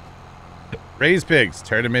 Raise pigs,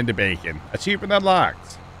 turn them into bacon. Achievement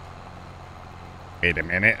unlocked. Wait a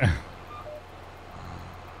minute.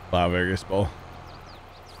 Plow Vegas Bowl.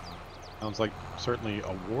 Sounds like certainly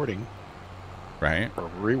awarding. Right?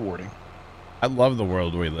 Or rewarding. I love the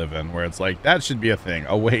world we live in where it's like, that should be a thing.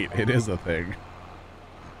 Oh, wait, it is a thing.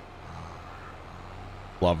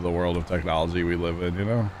 Love the world of technology we live in, you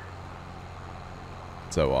know?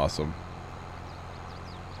 So awesome.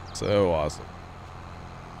 So awesome.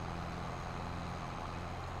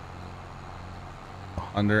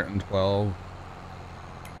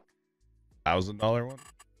 $112,000 one?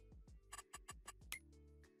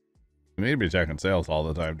 We need to be checking sales all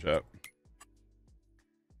the time, chat.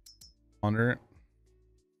 100.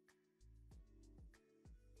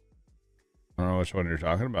 I don't know which one you're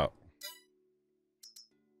talking about.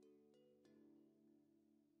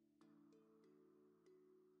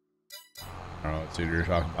 I don't know what suitor you're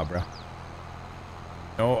talking about, bro.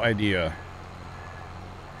 No idea.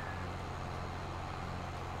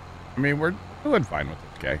 I mean, we're doing fine with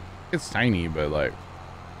this guy. It's tiny, but like...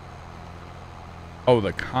 Oh,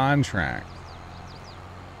 the contract.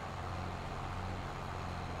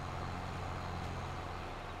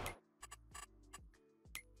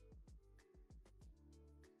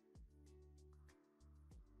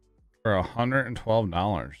 For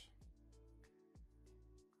 $112.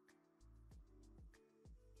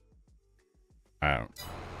 I don't.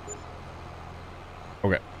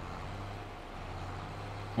 Okay.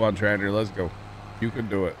 Come on, Trander, let's go. You can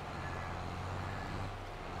do it.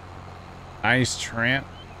 Nice, Trent.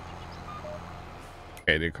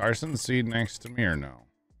 Okay, did Carson seed next to me or no?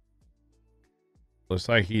 Looks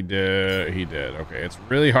like he did. He did. Okay, it's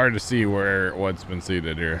really hard to see what's been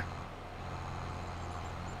seeded here.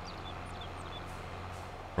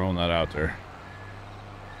 Throwing that out there.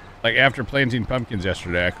 Like after planting pumpkins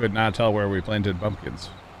yesterday, I could not tell where we planted pumpkins.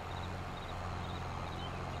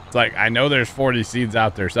 It's like, I know there's 40 seeds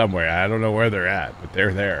out there somewhere. I don't know where they're at, but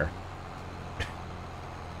they're there.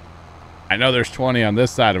 I know there's 20 on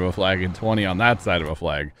this side of a flag and 20 on that side of a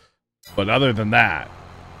flag. But other than that,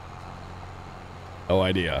 no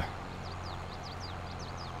idea.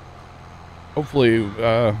 Hopefully,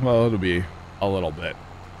 well, it'll be a little bit.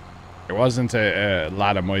 There wasn't a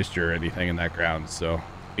lot of moisture or anything in that ground, so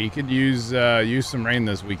we could use some rain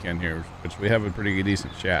this weekend here, which we have a pretty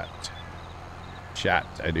decent shot,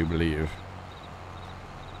 I do believe.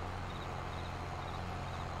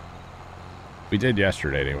 We did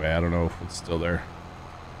yesterday anyway. I don't know if it's still there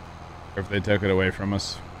or if they took it away from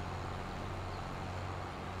us.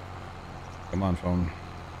 Come on, phone.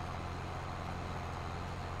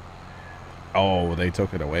 Oh, they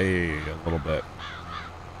took it away a little bit.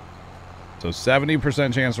 So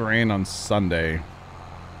 70% chance of rain on Sunday,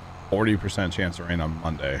 40% chance of rain on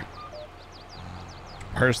Monday.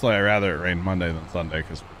 Personally, I'd rather it rain Monday than Sunday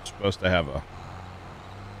because we're supposed to have a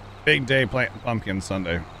big day planting pumpkins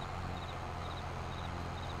Sunday.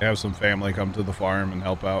 Have some family come to the farm and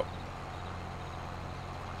help out.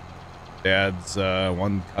 Dad's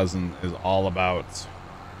one cousin is all about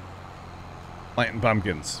planting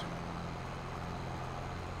pumpkins.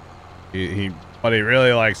 What he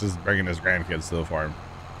really likes is bringing his grandkids to the farm,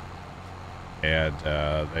 and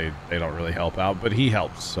they don't really help out, but he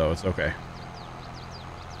helps, so it's okay.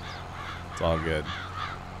 It's all good.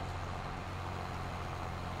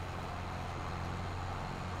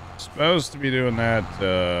 Supposed to be doing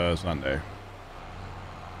that Sunday.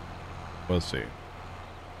 We'll see.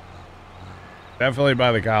 Definitely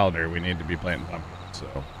by the calendar, we need to be planting pumpkins,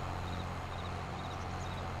 so.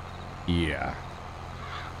 Yeah.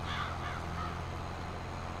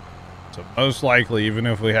 So most likely, even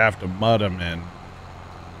if we have to mud them in,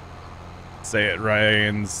 say it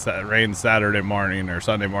rains Saturday morning or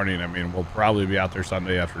Sunday morning, I mean, we'll probably be out there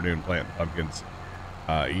Sunday afternoon planting pumpkins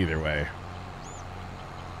either way.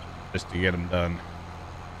 Just to get them done.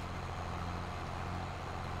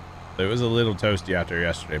 It was a little toasty out there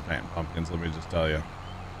yesterday planting pumpkins, let me just tell you.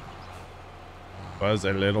 It was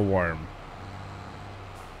a little warm.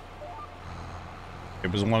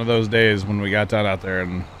 It was one of those days when we got done out there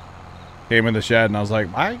and came in the shed and I was like,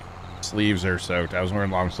 my sleeves are soaked. I was wearing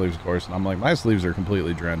long sleeves, of course, and I'm like, my sleeves are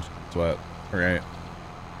completely drenched in sweat. All right.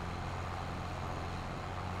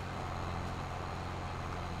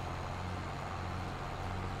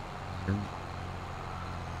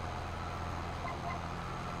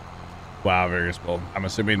 Wow, very useful. I'm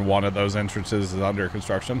assuming one of those entrances is under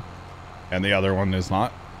construction and the other one is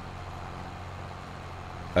not.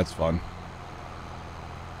 That's fun.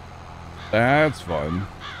 That's fun.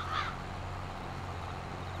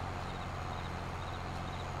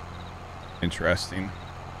 Interesting.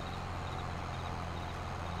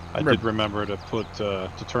 I did remember to put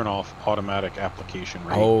to turn off automatic application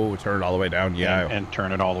rate. Oh, turn it all the way down. Yeah. And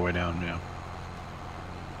turn it all the way down. Yeah.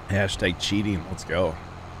 Hashtag cheating. Let's go.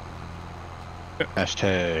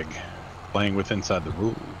 Hashtag playing with inside the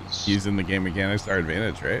rules. Using the game mechanics to our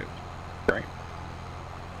advantage, right? Right.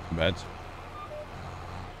 I bet.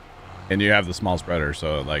 And you have the small spreader,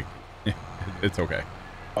 so like, it's okay.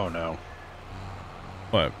 Oh no.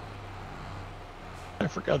 What? I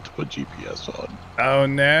forgot to put GPS on. Oh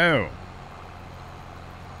no.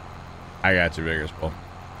 I got you, Vigorous Bull.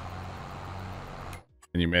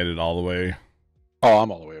 And you made it all the way. Oh, I'm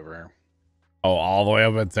all the way over here. Oh, all the way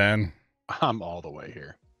up at 10? I'm all the way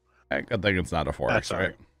here. I think it's not a 4X, That's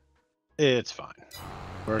right? It's fine.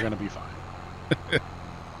 We're going to be fine.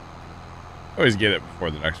 Always get it before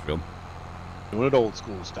the next field. Do it old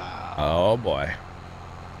school style. Oh, boy.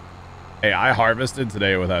 Hey, I harvested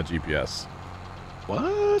today without GPS.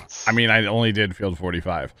 What? I mean, I only did field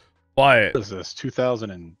 45. But... What is this,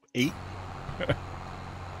 2008?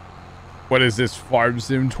 What is this, Farm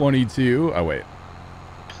Sim 22? Oh, wait.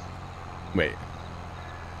 Wait.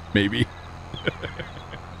 Maybe.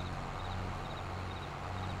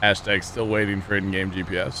 Hashtag still waiting for in-game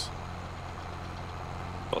GPS.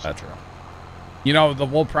 That's true. You know,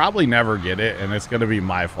 we'll probably never get it, and it's going to be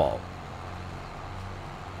my fault.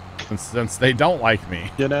 Since they don't like me.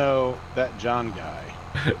 You know, that John guy.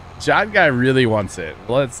 John guy really wants it.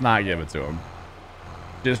 Let's not give it to him.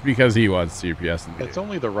 Just because he wants GPS in the It's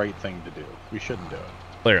only the right thing to do. We shouldn't do it.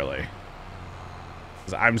 Clearly.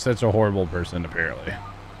 Because I'm such a horrible person, apparently.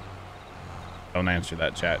 Don't answer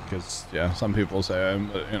that chat, because, yeah, some people say I am,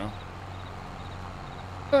 but, you know.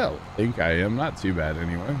 Well, I think I am. Not too bad,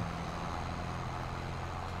 anyway.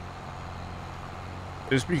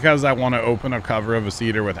 Just because I want to open a cover of a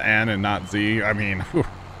cedar with N and not Z, I mean, whew,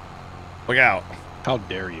 look out. How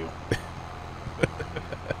dare you?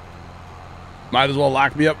 Might as well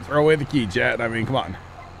lock me up and throw away the key, chat. I mean, come on.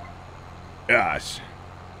 Gosh.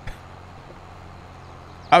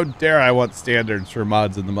 How dare I want standards for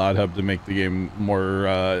mods in the mod hub to make the game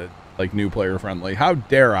more, like, new player friendly. How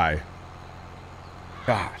dare I?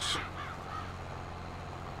 Gosh.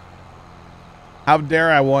 How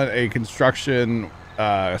dare I want a construction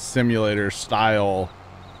simulator style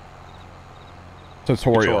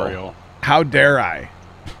tutorial. How dare I?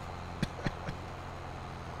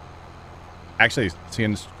 Actually,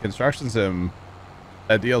 construction sim,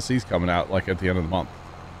 that DLC's coming out like at the end of the month.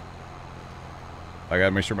 I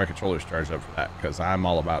gotta make sure my controller's charged up for that because I'm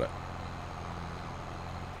all about it.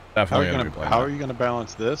 Definitely gonna be playing. How are you gonna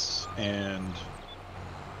balance this and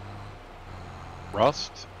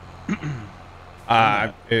Rust?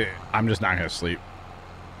 I'm just not gonna sleep.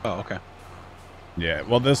 Oh, okay. Yeah,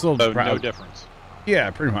 well, this will no difference. Yeah,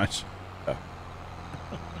 pretty much.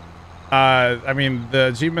 I mean, the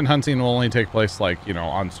achievement hunting will only take place, like, you know,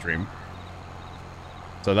 on stream.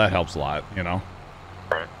 So that helps a lot, you know.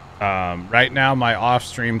 Right. Right now, my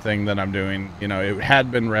off-stream thing that I'm doing, you know, it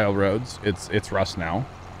had been railroads. It's Rust now.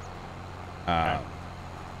 Okay.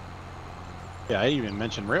 Yeah, I even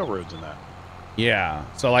mentioned railroads in that. Yeah.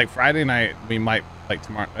 So, like, Friday night, we might, like,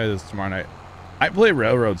 tomorrow night. I play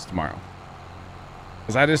railroads tomorrow.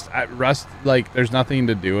 Because Rust, like, there's nothing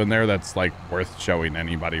to do in there that's, like, worth showing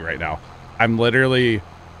anybody right now. I'm literally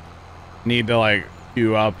need to, like,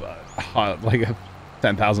 queue up, like,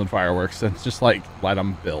 10,000 fireworks and just, like, let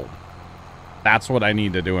them build. That's what I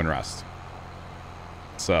need to do in Rust.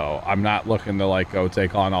 So I'm not looking to like go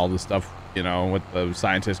take on all the stuff, you know, with the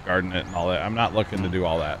scientist garden it and all that. I'm not looking to do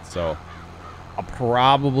all that. So I'll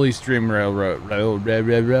probably stream railroads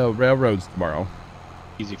tomorrow.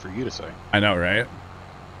 Easy for you to say. I know, right?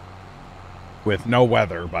 With no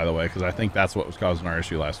weather, by the way, because I think that's what was causing our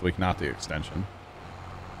issue last week, not the extension.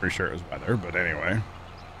 Pretty sure it was weather, but anyway.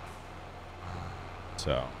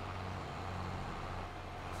 So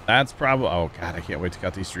that's probably, oh god, I can't wait to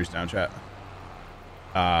cut these streets down, chat.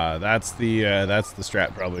 That's the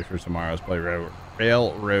strat probably for tomorrow's play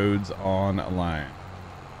railroads online.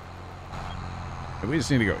 We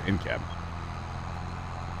just need to go in cab.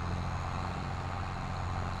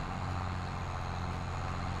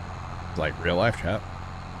 It's like real life, chat.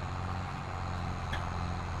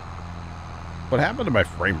 What happened to my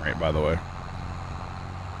frame rate, by the way?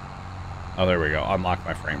 Oh, there we go. Unlock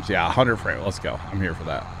my frames. Yeah, 100 frames. Let's go. I'm here for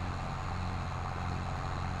that.